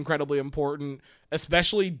people is incredibly important,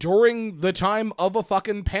 especially during the time of a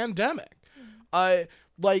fucking pandemic. The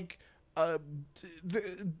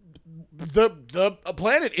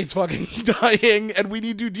planet is fucking dying, and we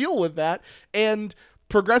need to deal with that. And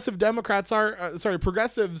progressive Democrats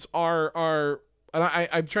progressives are, and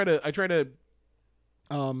I try to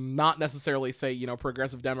not necessarily say,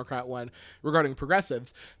 progressive Democrat when regarding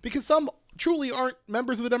progressives, because some truly aren't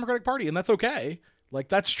members of the Democratic Party, and that's okay. Like,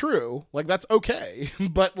 that's true. Like, that's okay.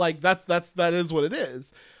 But like, that is what it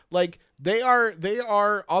is. Like, they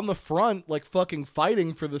are on the front, like, fucking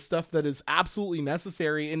fighting for the stuff that is absolutely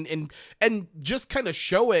necessary, and just kind of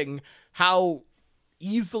showing how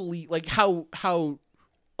easily, like, how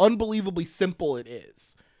unbelievably simple it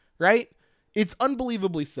is, right? It's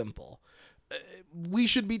unbelievably simple. We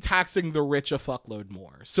should be taxing the rich a fuckload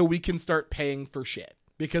more so we can start paying for shit,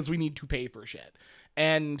 because we need to pay for shit.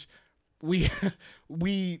 And we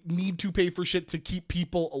need to pay for shit to keep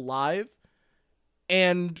people alive.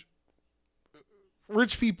 And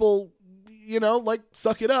rich people, like,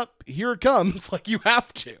 suck it up. Here it comes. Like, you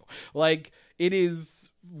have to. Like, it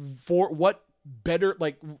is for what better,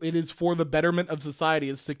 like it is for the betterment of society,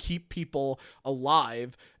 is to keep people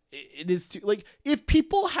alive. It is to, like, if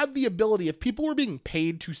people had the ability, if people were being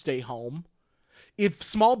paid to stay home, if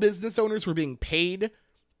small business owners were being paid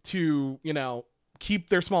to, you know, keep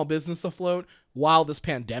their small business afloat while this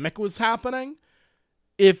pandemic was happening,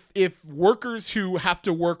 if workers who have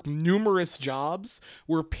to work numerous jobs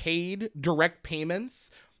were paid direct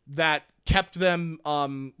payments that kept them,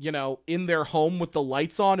 you know, in their home with the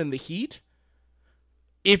lights on and the heat,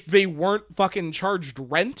 if they weren't fucking charged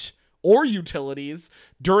rent or utilities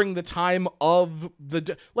during the time of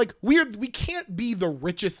the, like, we can't be the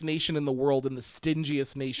richest nation in the world and the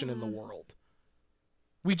stingiest nation in the world.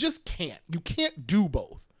 We just can't. You can't do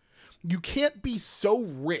both. You can't be so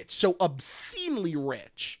rich, so obscenely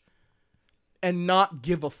rich, and not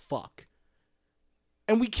give a fuck.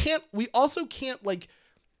 And we also can't, like,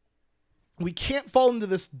 we can't fall into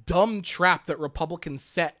this dumb trap that Republicans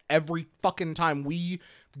set every fucking time we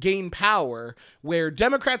gain power, where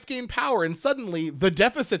Democrats gain power and suddenly the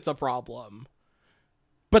deficit's a problem.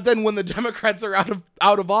 But then when the Democrats are out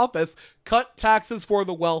of office, cut taxes for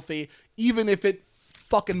the wealthy, even if it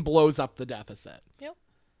fucking blows up the deficit. Yep.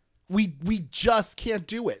 We just can't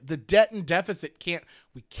do it. The debt and deficit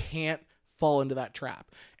we can't fall into that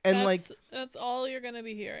trap. And that's all you're going to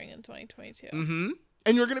be hearing in 2022. Mm-hmm.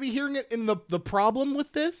 And you're going to be hearing it in the problem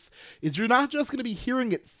with this is you're not just going to be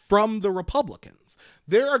hearing it from the Republicans.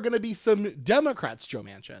 There are going to be some Democrats, Joe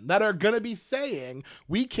Manchin, that are going to be saying,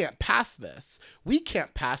 we can't pass this. We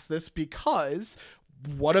can't pass this because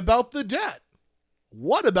what about the debt?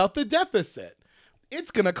 What about the deficit? It's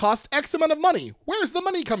going to cost X amount of money. Where's the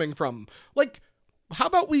money coming from? Like, how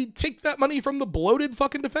about we take that money from the bloated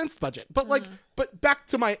fucking defense budget? But but back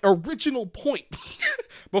to my original point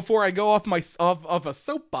before I go off a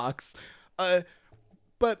soapbox.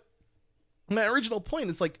 But my original point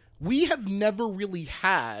is, like, we have never really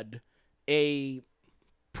had a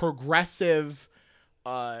progressive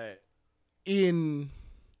in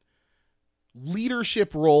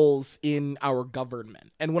leadership roles in our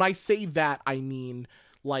government. And when I say that, I mean,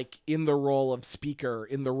 like, in the role of speaker,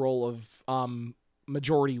 in the role of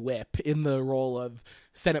majority whip, in the role of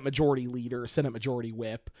Senate majority leader, Senate majority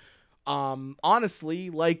whip. Honestly,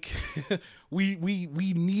 like, we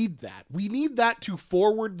need that. We need that to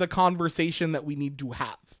forward the conversation that we need to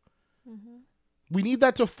have. Mm-hmm. We need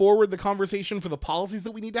that to forward the conversation for the policies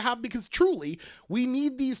that we need to have, because truly, we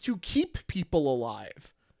need these to keep people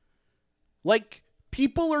alive. Like,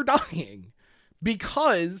 people are dying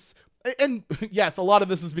because, and yes, a lot of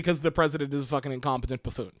this is because the president is a fucking incompetent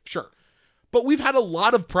buffoon. Sure. But we've had a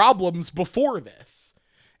lot of problems before this,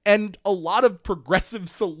 and a lot of progressive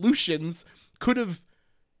solutions could have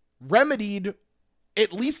remedied,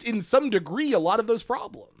 at least in some degree, a lot of those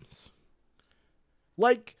problems.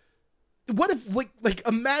 Like, what if, like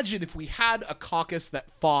imagine if we had a caucus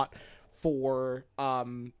that fought for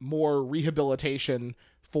more rehabilitation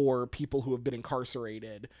for people who have been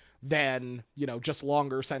incarcerated than, you know, just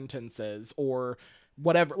longer sentences or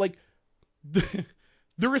whatever. Like, the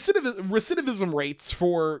recidivism rates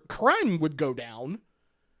for crime would go down.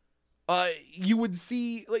 You would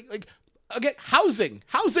see, like again, housing.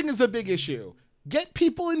 Housing is a big issue. Get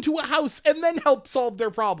people into a house and then help solve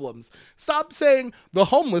their problems. Stop saying the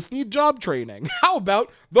homeless need job training. How about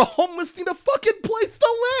the homeless need a fucking place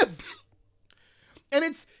to live?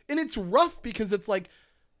 And it's rough because it's like,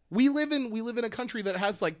 we live in a country that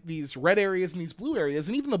has, like, these red areas and these blue areas,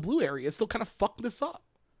 and even the blue areas still kind of fuck this up.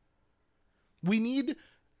 We need,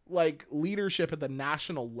 like, leadership at the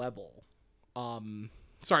national level.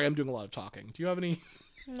 Sorry, I'm doing a lot of talking. Do you have any?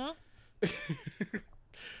 No.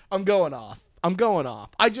 I'm going off.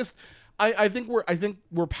 I think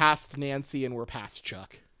we're past Nancy and we're past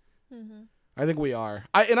Chuck. Mm-hmm. I think we are.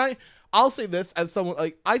 I'll say this as someone,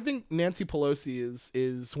 like, I think Nancy Pelosi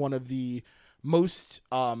is one of the most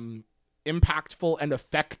impactful and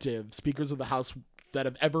effective speakers of the House that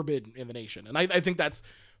have ever been in the nation. And I think that's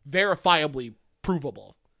verifiably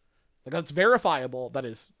provable. Like, that's verifiable, that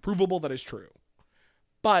is provable, that is true.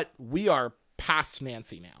 But we are past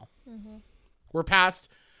Nancy now. Mm-hmm. We're past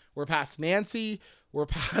Nancy. We're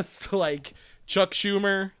past, like, Chuck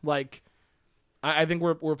Schumer. Like, I think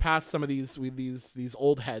we're past some of these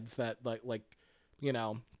old heads that like you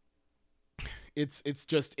know, it's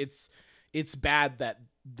bad that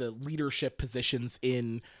the leadership positions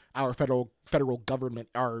in our federal government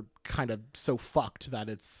are kind of so fucked that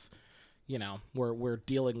it's, you know, we're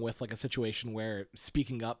dealing with, like, a situation where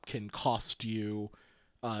speaking up can cost you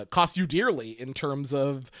dearly in terms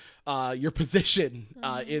of your position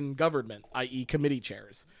in government, i.e. committee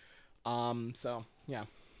chairs. So yeah.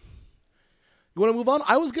 You want to move on?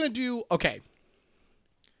 I was going to do, okay,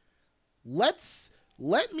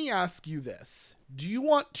 let me ask you this. Do you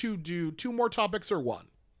want to do 2 more topics or 1?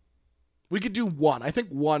 We could do 1. I think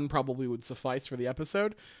 1 probably would suffice for the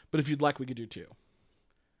episode, but if you'd like, we could do 2.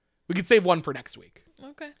 We could save 1 for next week.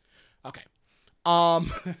 Okay.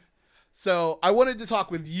 So I wanted to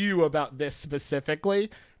talk with you about this specifically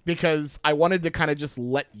because I wanted to kind of just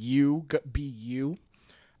let you be you.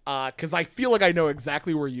 Because I feel like I know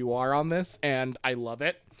exactly where you are on this, and I love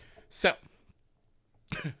it. So,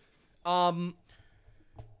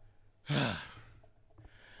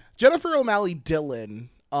 Jennifer O'Malley Dillon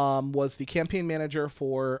was the campaign manager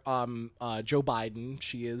for Joe Biden.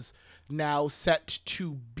 She is now set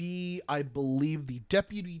to be, I believe, the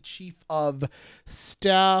deputy chief of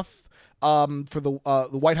staff for the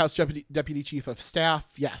White House deputy chief of staff.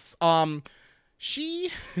 Yes.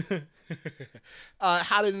 She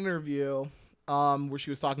had an interview where she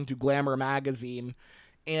was talking to Glamour magazine,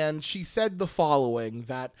 and she said the following,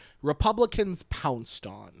 that Republicans pounced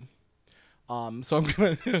on. So I'm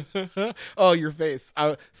gonna oh, your face.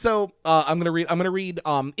 I'm gonna read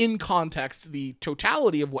in context the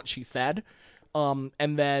totality of what she said, and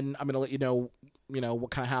then I'm gonna let you know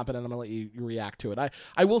what kind of happened, and I'm gonna let you react to it.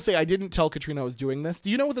 I will say I didn't tell Katrina I was doing this. Do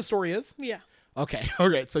you know what the story is? Yeah. Okay, all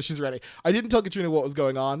right, so she's ready. I didn't tell Katrina what was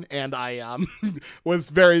going on, and I was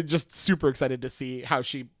just super excited to see how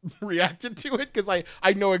she reacted to it, because I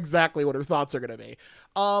know exactly what her thoughts are going to be.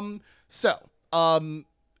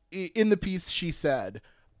 In the piece she said,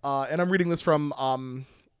 and I'm reading this from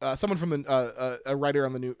someone from a writer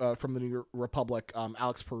on the New Republic,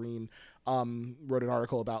 Alex Perrine, wrote an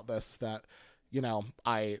article about this that,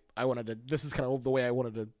 I wanted to, this is kind of the way I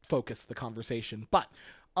wanted to focus the conversation, but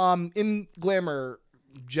in Glamour,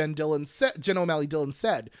 Jen O'Malley Dillon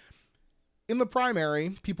said, in the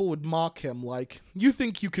primary, people would mock him like, "You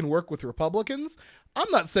think you can work with Republicans? I'm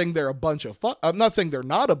not saying they're I'm not saying they're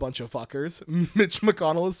not a bunch of fuckers. Mitch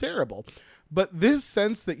McConnell is terrible. But this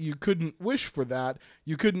sense that you couldn't wish for that,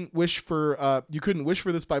 you couldn't wish for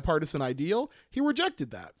this bipartisan ideal, he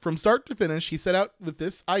rejected that. From start to finish, he set out with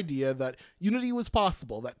this idea that unity was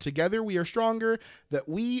possible, that together we are stronger, that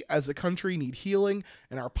we as a country need healing,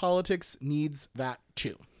 and our politics needs that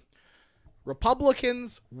too."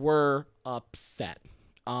 Republicans were upset.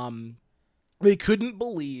 They couldn't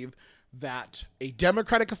believe that a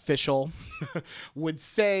Democratic official would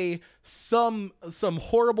say some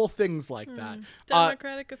horrible things like that.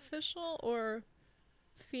 Democratic official or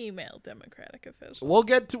female Democratic official? We'll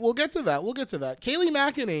get to that. Kayleigh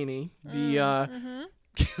McEnany,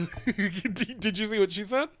 did you see what she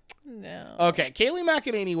said? No. Okay, Kayleigh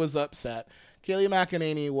McEnany was upset. Kayleigh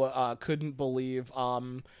McEnany couldn't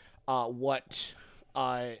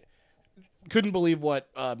believe what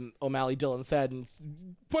O'Malley Dillon said, and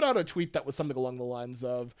put out a tweet that was something along the lines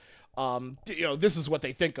of, this is what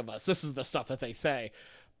they think of us. This is the stuff that they say.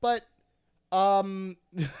 But Kayleigh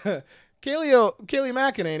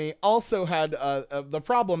McEnany also had the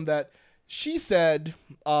problem that she said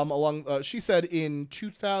in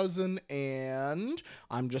 2000, and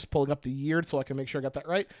I'm just pulling up the year so I can make sure I got that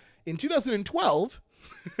right. In 2012,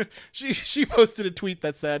 she posted a tweet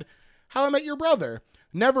that said, "How I Met Your Brother.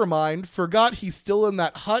 Never mind, forgot he's still in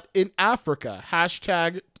that hut in Africa.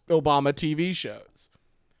 Hashtag Obama TV shows."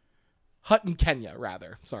 Hut in Kenya,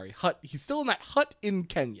 rather. Sorry, hut. He's still in that hut in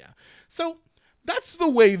Kenya. So that's the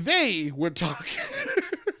way they would talk.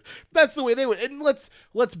 That's the way they would. And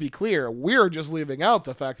let's be clear. We're just leaving out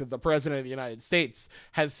the fact that the president of the United States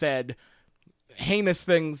has said heinous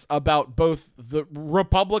things about both the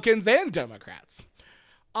Republicans and Democrats.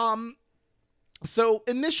 So,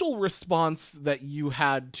 initial response that you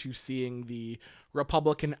had to seeing the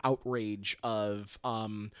Republican outrage of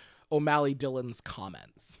O'Malley Dillon's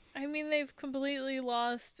comments? I mean, they've completely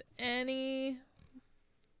lost any,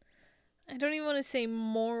 I don't even want to say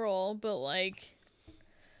moral, but like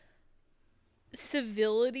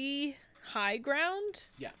civility high ground.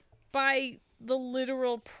 Yeah. By the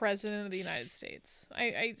literal president of the United States.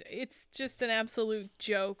 It's just an absolute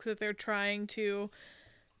joke that they're trying to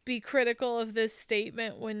be critical of this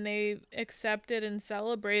statement when they accepted and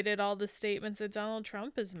celebrated all the statements that Donald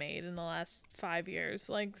Trump has made in the last 5 years.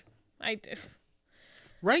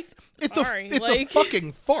 Right? It's a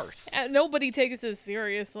fucking farce. Nobody takes this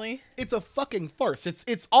seriously. It's a fucking farce.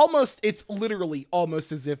 It's literally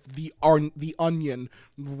almost as if the Onion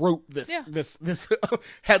wrote this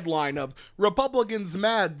headline of "Republicans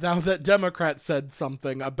mad now that Democrats said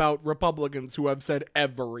something about Republicans who have said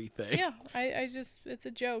everything." Yeah, it's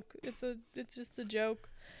a joke. It's just a joke.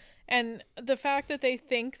 And the fact that they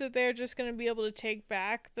think that they're just going to be able to take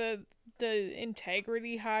back the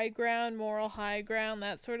integrity high ground, moral high ground,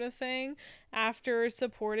 that sort of thing, after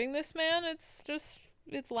supporting this man,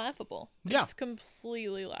 it's laughable. Yeah. It's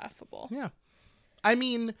completely laughable. Yeah. I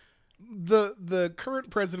mean, the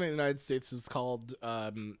current president of the United States is called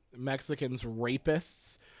Mexicans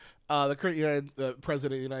rapists. The current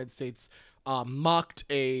president of the United States mocked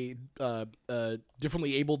a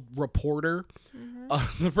differently abled reporter.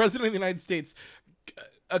 Mm-hmm. The president of the United States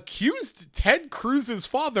accused Ted Cruz's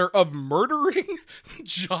father of murdering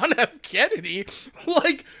John F. Kennedy.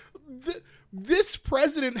 Like, this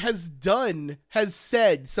president has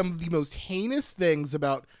said some of the most heinous things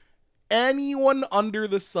about anyone under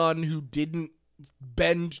the sun who didn't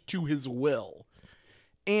bend to his will.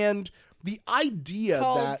 And the idea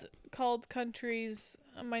called countries,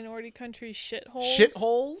 minority countries, shitholes.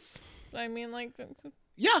 Shitholes? I mean, like,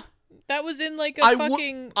 yeah. That was in like a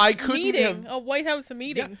meeting, a White House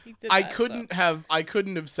meeting. Yeah, I couldn't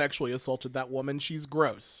have sexually assaulted that woman. She's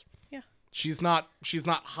gross. Yeah. She's not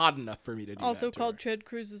hot enough for me to do also that. called Ted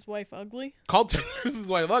Cruz's wife ugly. Called Ted Cruz's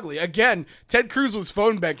wife ugly. Again, Ted Cruz was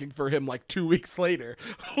phone banking for him like 2 weeks later.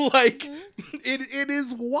 Like, it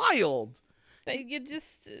is wild. They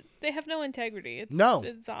have no integrity.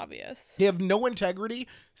 It's obvious. They have no integrity.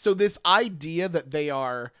 So this idea that they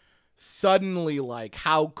are suddenly like,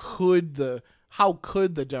 how could the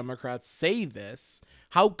Democrats say this?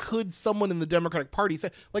 How could someone in the Democratic Party say,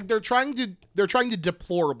 like, they're trying to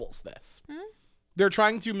deplorables this. They're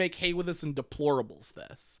trying to make hay with us and deplorables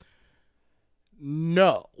this.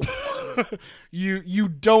 No. you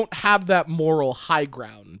don't have that moral high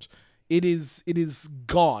ground. It is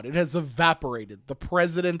gone. It has evaporated. The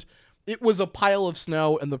president, it was a pile of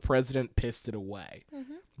snow and the president pissed it away.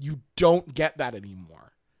 Mm-hmm. You don't get that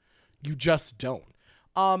anymore. You just don't.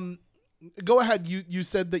 Go ahead. You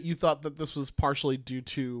said that you thought that this was partially due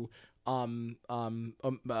to O'Malley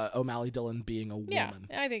Dillon being a woman.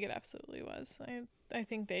 Yeah, I think it absolutely was. I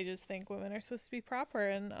think they just think women are supposed to be proper,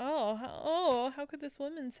 and how could this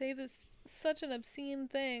woman say this such an obscene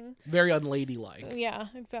thing? Very unladylike. Yeah,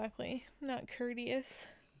 exactly. Not courteous.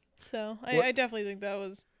 So I definitely think that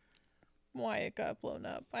was why it got blown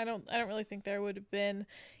up. I don't really think there would have been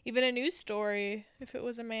even a news story if it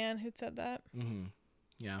was a man who'd said that. Mm-hmm.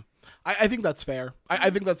 Yeah, I think that's fair.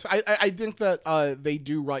 I think that's I think that they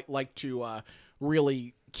do like to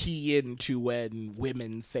really key into when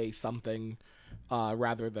women say something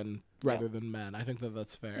rather than men. I think that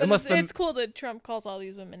that's fair. But it's cool that Trump calls all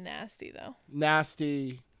these women nasty, though.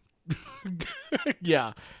 Nasty.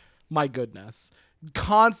 Yeah, my goodness.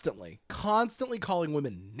 Constantly calling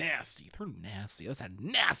women nasty. They're nasty. That's a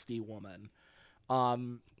nasty woman.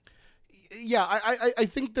 Yeah, I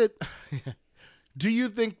think that. Do you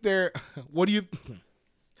think what do you,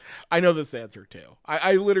 I know this answer too.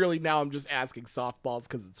 I literally now I'm just asking softballs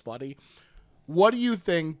because it's funny. What do you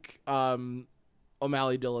think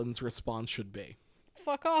O'Malley Dillon's response should be?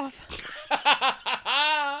 Fuck off.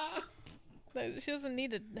 She doesn't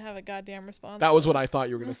need to have a goddamn response. That was what I thought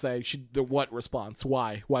you were going to say. What response?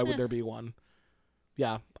 Why? Why would there be one?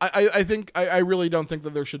 Yeah. I think, I really don't think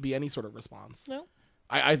that there should be any sort of response. No.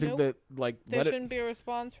 I think that, like, there shouldn't be a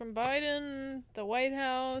response from Biden, the White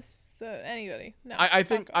House, anybody. No. I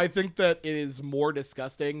think that it is more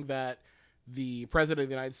disgusting that the president of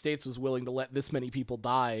the United States was willing to let this many people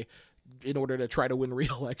die in order to try to win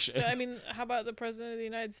re-election. I mean, how about the president of the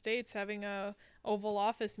United States having a Oval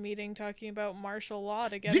Office meeting talking about martial law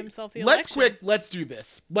to get himself the election? Let's do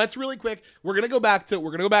this. Let's really quick. We're gonna go back to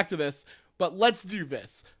this, but let's do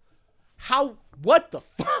this. What the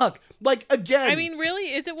fuck? Like, again. I mean,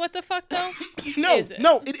 really? Is it what the fuck, though? No,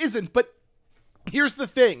 it isn't. But here's the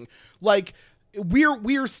thing. Like,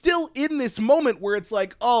 we're still in this moment where it's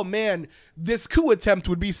like, oh man, this coup attempt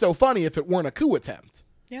would be so funny if it weren't a coup attempt.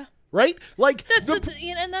 Yeah. Right? Like,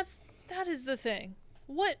 that is the thing.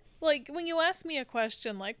 What, like, when you ask me a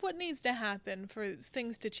question, like, what needs to happen for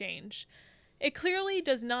things to change? It clearly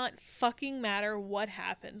does not fucking matter what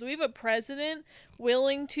happens. We have a president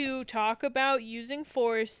willing to talk about using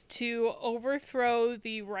force to overthrow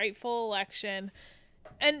the rightful election,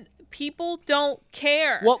 and people don't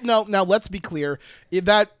care. Well, no, now let's be clear.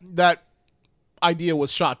 That idea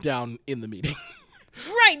was shot down in the meeting.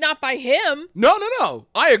 Right, not by him. No.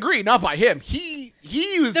 I agree, not by him. He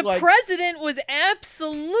was the president was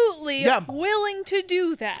absolutely willing to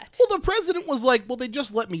do that. Well, the president was like, well, they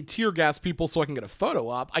just let me tear gas people so I can get a photo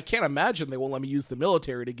op. I can't imagine they won't let me use the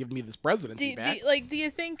military to give me this presidency back. Do you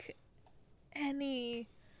think anyone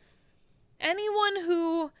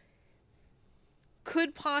who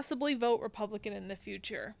could possibly vote Republican in the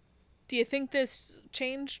future, Do you think this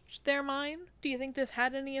changed their mind? Do you think this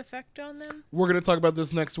had any effect on them? We're going to talk about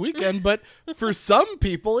this next weekend, but for some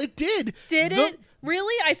people, it did. Did it?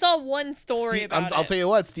 Really? I saw one story about it. I'll tell you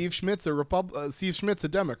what, Steve Schmidt's a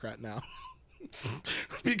Democrat now.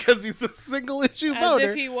 Because he's a single issue voter. As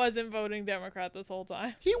if he wasn't voting Democrat this whole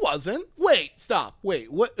time. He wasn't. Wait, stop.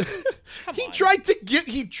 Wait, what? He on. tried to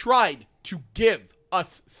give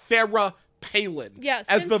us Sarah Palin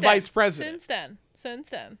as the vice president. Since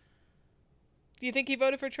then. Do you think he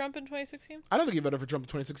voted for Trump in 2016? I don't think he voted for Trump in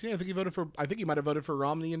 2016. I think he might have voted for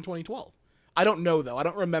Romney in 2012. I don't know though. I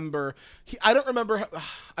don't remember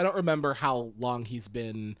how long he's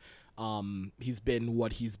been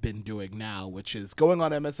what he's been doing now, which is going on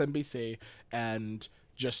MSNBC and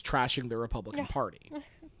just trashing the Republican Party.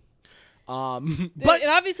 But it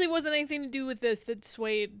obviously wasn't anything to do with this that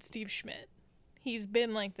swayed Steve Schmidt. He's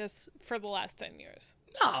been like this for the last 10 years.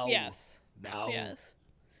 No. Yes. No. Yes.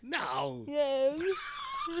 No. Yes.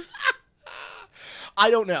 I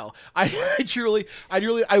don't know. I truly,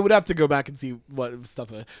 I would have to go back and see what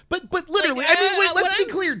stuff. But literally, Like, I mean, wait. Let's be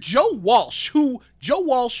clear. Joe Walsh.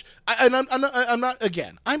 I'm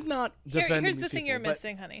not defending. Here's these the thing people, you're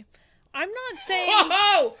missing, honey. I'm not saying.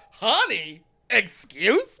 Oh, honey,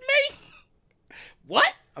 excuse me.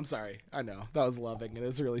 What? I'm sorry. I know that was loving and it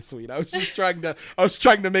was really sweet. I was trying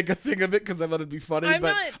to make a thing of it because I thought it'd be funny,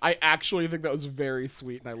 I actually think that was very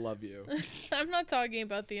sweet and I love you. I'm not talking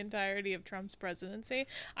about the entirety of Trump's presidency.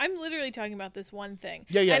 I'm literally talking about this one thing.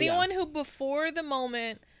 Yeah. Anyone who before the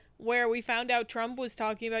moment where we found out Trump was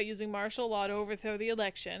talking about using martial law to overthrow the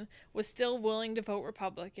election was still willing to vote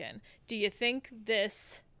Republican. Do you think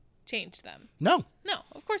this changed them? No. No,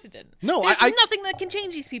 of course it didn't. No, There's nothing that can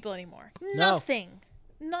change these people anymore. Nothing.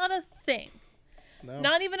 Not a thing. No.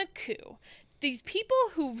 Not even a coup. These people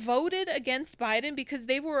who voted against Biden because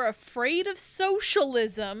they were afraid of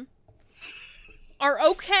socialism are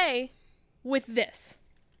okay with this.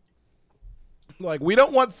 Like, we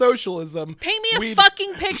don't want socialism. Paint me a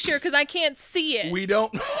fucking picture because I can't see it. We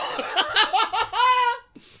don't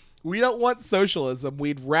want socialism.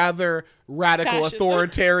 We'd rather radical Fascism.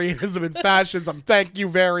 authoritarianism and fascism. Thank you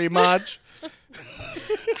very much.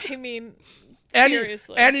 I mean, Anything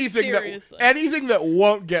seriously. that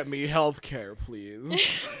won't get me health care,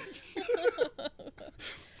 please.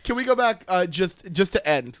 Can we go back just to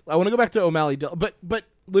end? I want to go back to O'Malley, but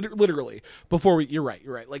literally before you're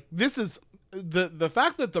right. Like, this is the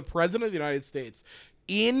fact that the president of the United States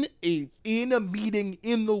in a meeting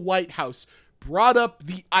in the White House brought up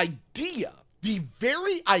the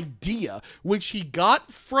very idea which he got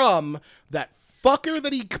from that fucker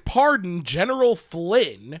that he pardoned, General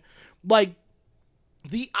Flynn, like,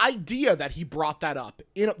 the idea that he brought that up,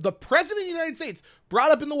 the president of the United States brought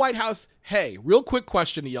up in the White House, hey, real quick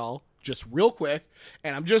question to y'all, just real quick,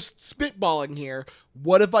 and I'm just spitballing here,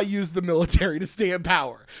 what if I use the military to stay in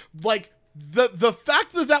power? Like, the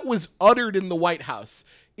fact that was uttered in the White House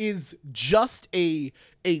is just it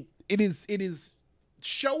is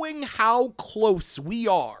showing how close we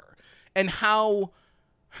are and how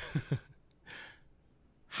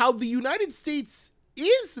the United States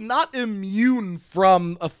is not immune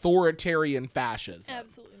from authoritarian fascism.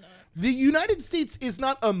 Absolutely not. The United States is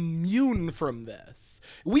not immune from this.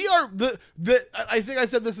 We are I think I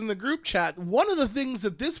said this in the group chat. One of the things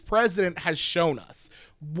that this president has shown us,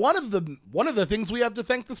 one of the things we have to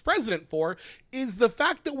thank this president for, is the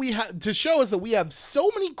fact that we have to show us that we have so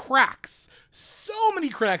many cracks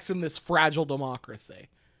in this fragile democracy.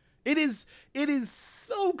 It is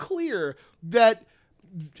so clear that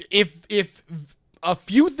if a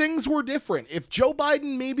few things were different, if Joe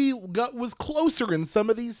Biden maybe was closer in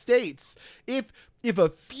some of these states, if a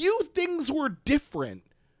few things were different,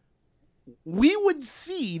 we would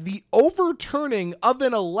see the overturning of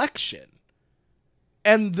an election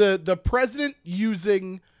and the president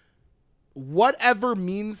using whatever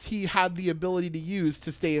means he had the ability to use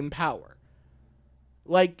to stay in power.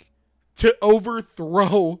 Like, to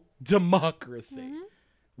overthrow democracy. Mm-hmm.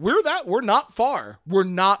 We're not far. We're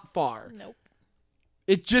not far. Nope.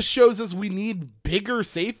 It just shows us we need bigger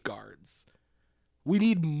safeguards. We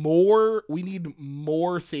need more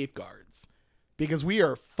safeguards because we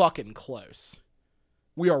are fucking close.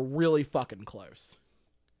 We are really fucking close.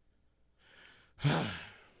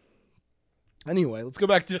 Anyway, let's go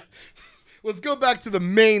back to the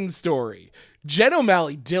main story. Jen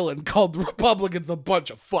O'Malley Dillon called the Republicans a bunch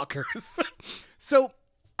of fuckers. So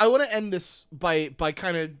I want to end this by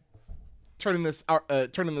kind of turning this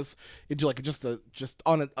into like just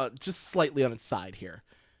slightly on its side here.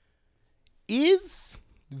 Is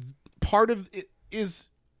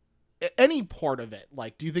any part of it,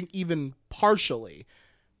 like, do you think even partially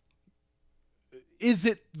is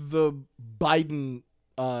it the Biden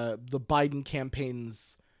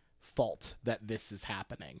campaign's fault that this is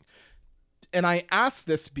happening? And I ask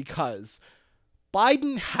this because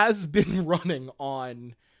Biden has been running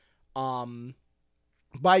on, Biden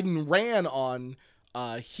ran on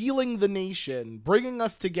healing the nation, bringing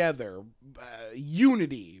us together,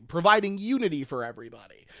 unity, providing unity for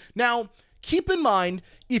everybody. Now, keep in mind,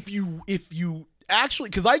 if you actually,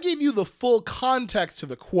 because I gave you the full context to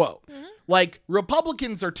the quote, like,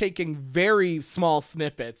 Republicans are taking very small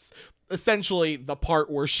snippets, essentially the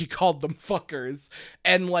part where she called them fuckers,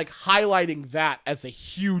 and like highlighting that as a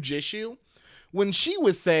huge issue, when she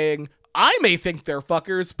was saying, I may think they're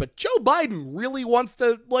fuckers, but Joe Biden really wants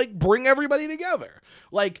to like bring everybody together.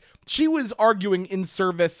 Like, she was arguing in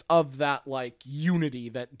service of that like unity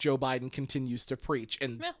that Joe Biden continues to preach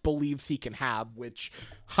and believes he can have, which,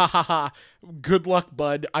 good luck,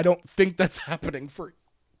 bud. I don't think that's happening for.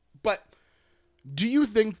 But do you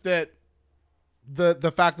think that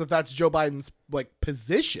the fact that that's Joe Biden's like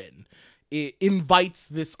position, it invites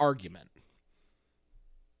this argument?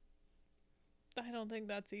 I don't think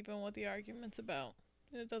that's even what the argument's about.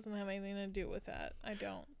 It doesn't have anything to do with that. I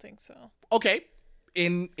don't think so. Okay.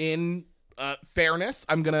 In fairness,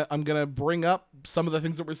 I'm gonna bring up some of the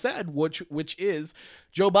things that were said, which is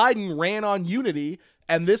Joe Biden ran on unity,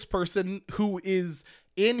 and this person who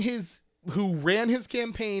ran his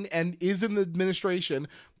campaign and is in the administration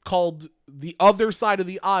called the other side of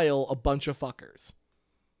the aisle a bunch of fuckers.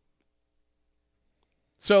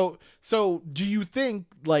 So do you think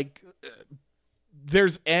like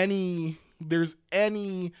there's any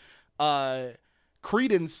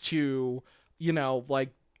credence to, you know, like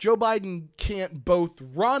Joe Biden can't both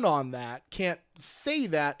run on that, can't say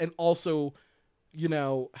that, and also, you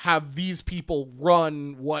know, have these people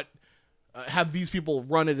run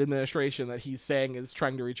an administration that he's saying is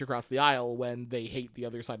trying to reach across the aisle when they hate the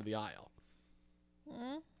other side of the aisle?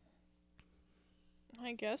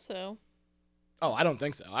 I guess so. Oh, I don't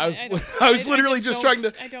think so. I was literally just trying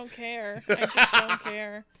to. I don't care. I just don't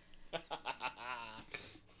care.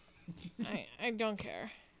 I don't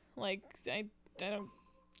care. Like, I don't.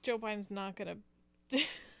 Joe Biden's not gonna bring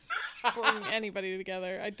anybody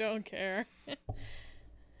together. I don't care.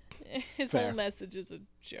 His whole message is a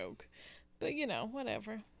joke. But, you know,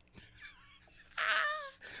 whatever.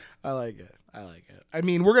 I like it. I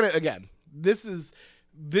mean, we're going to, again, this is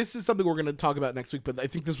something we're going to talk about next week, but I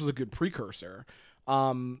think this was a good precursor.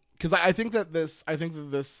 Because I think that this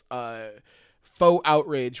faux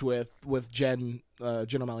outrage with Jen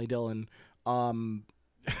O'Malley Dillon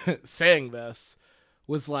saying this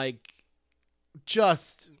was like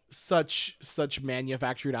just such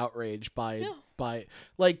manufactured outrage by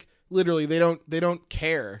like, literally, they don't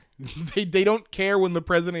care. they don't care when the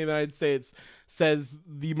president of the United States says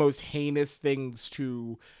the most heinous things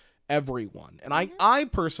to everyone. And I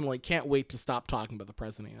personally can't wait to stop talking about the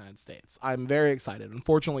president of the United States. I'm very excited.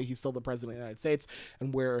 Unfortunately, he's still the president of the United States,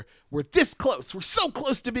 and we're this close. We're so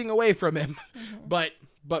close to being away from him. But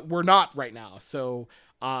we're not right now. So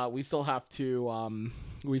we still have to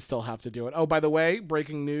do it. Oh, by the way,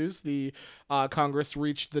 breaking news, the Congress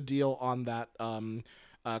reached the deal on that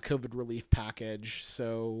COVID relief package.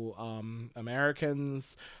 So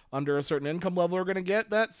Americans under a certain income level are going to get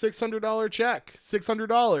that $600 check.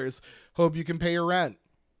 $600. Hope you can pay your rent.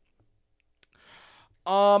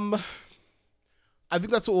 I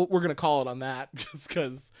think that's what we're going to call it on that, just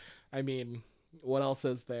because, I mean, what else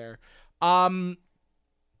is there?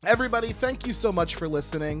 Everybody, thank you so much for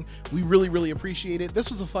listening. We really, really appreciate it. This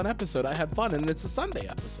was a fun episode. I had fun, and it's a Sunday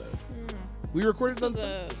episode. We recorded on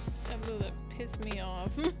Sunday. Episode that pissed me off.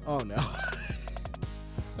 Oh no.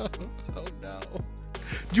 Oh no.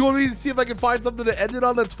 Do you want me to see if I can find something to end it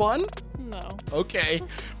on that's fun? No. Okay.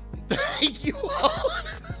 Thank you all.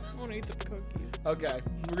 I want to eat some cookies. Okay.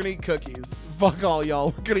 We're going to eat cookies. Fuck all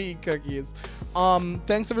y'all. We're going to eat cookies.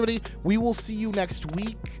 Thanks everybody. We will see you next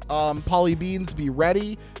week. Polly Beans, be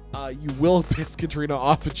ready. You will piss Katrina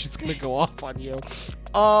off and she's going to go off on you.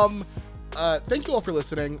 Thank you all for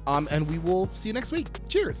listening. And we will see you next week.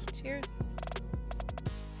 Cheers. Cheers.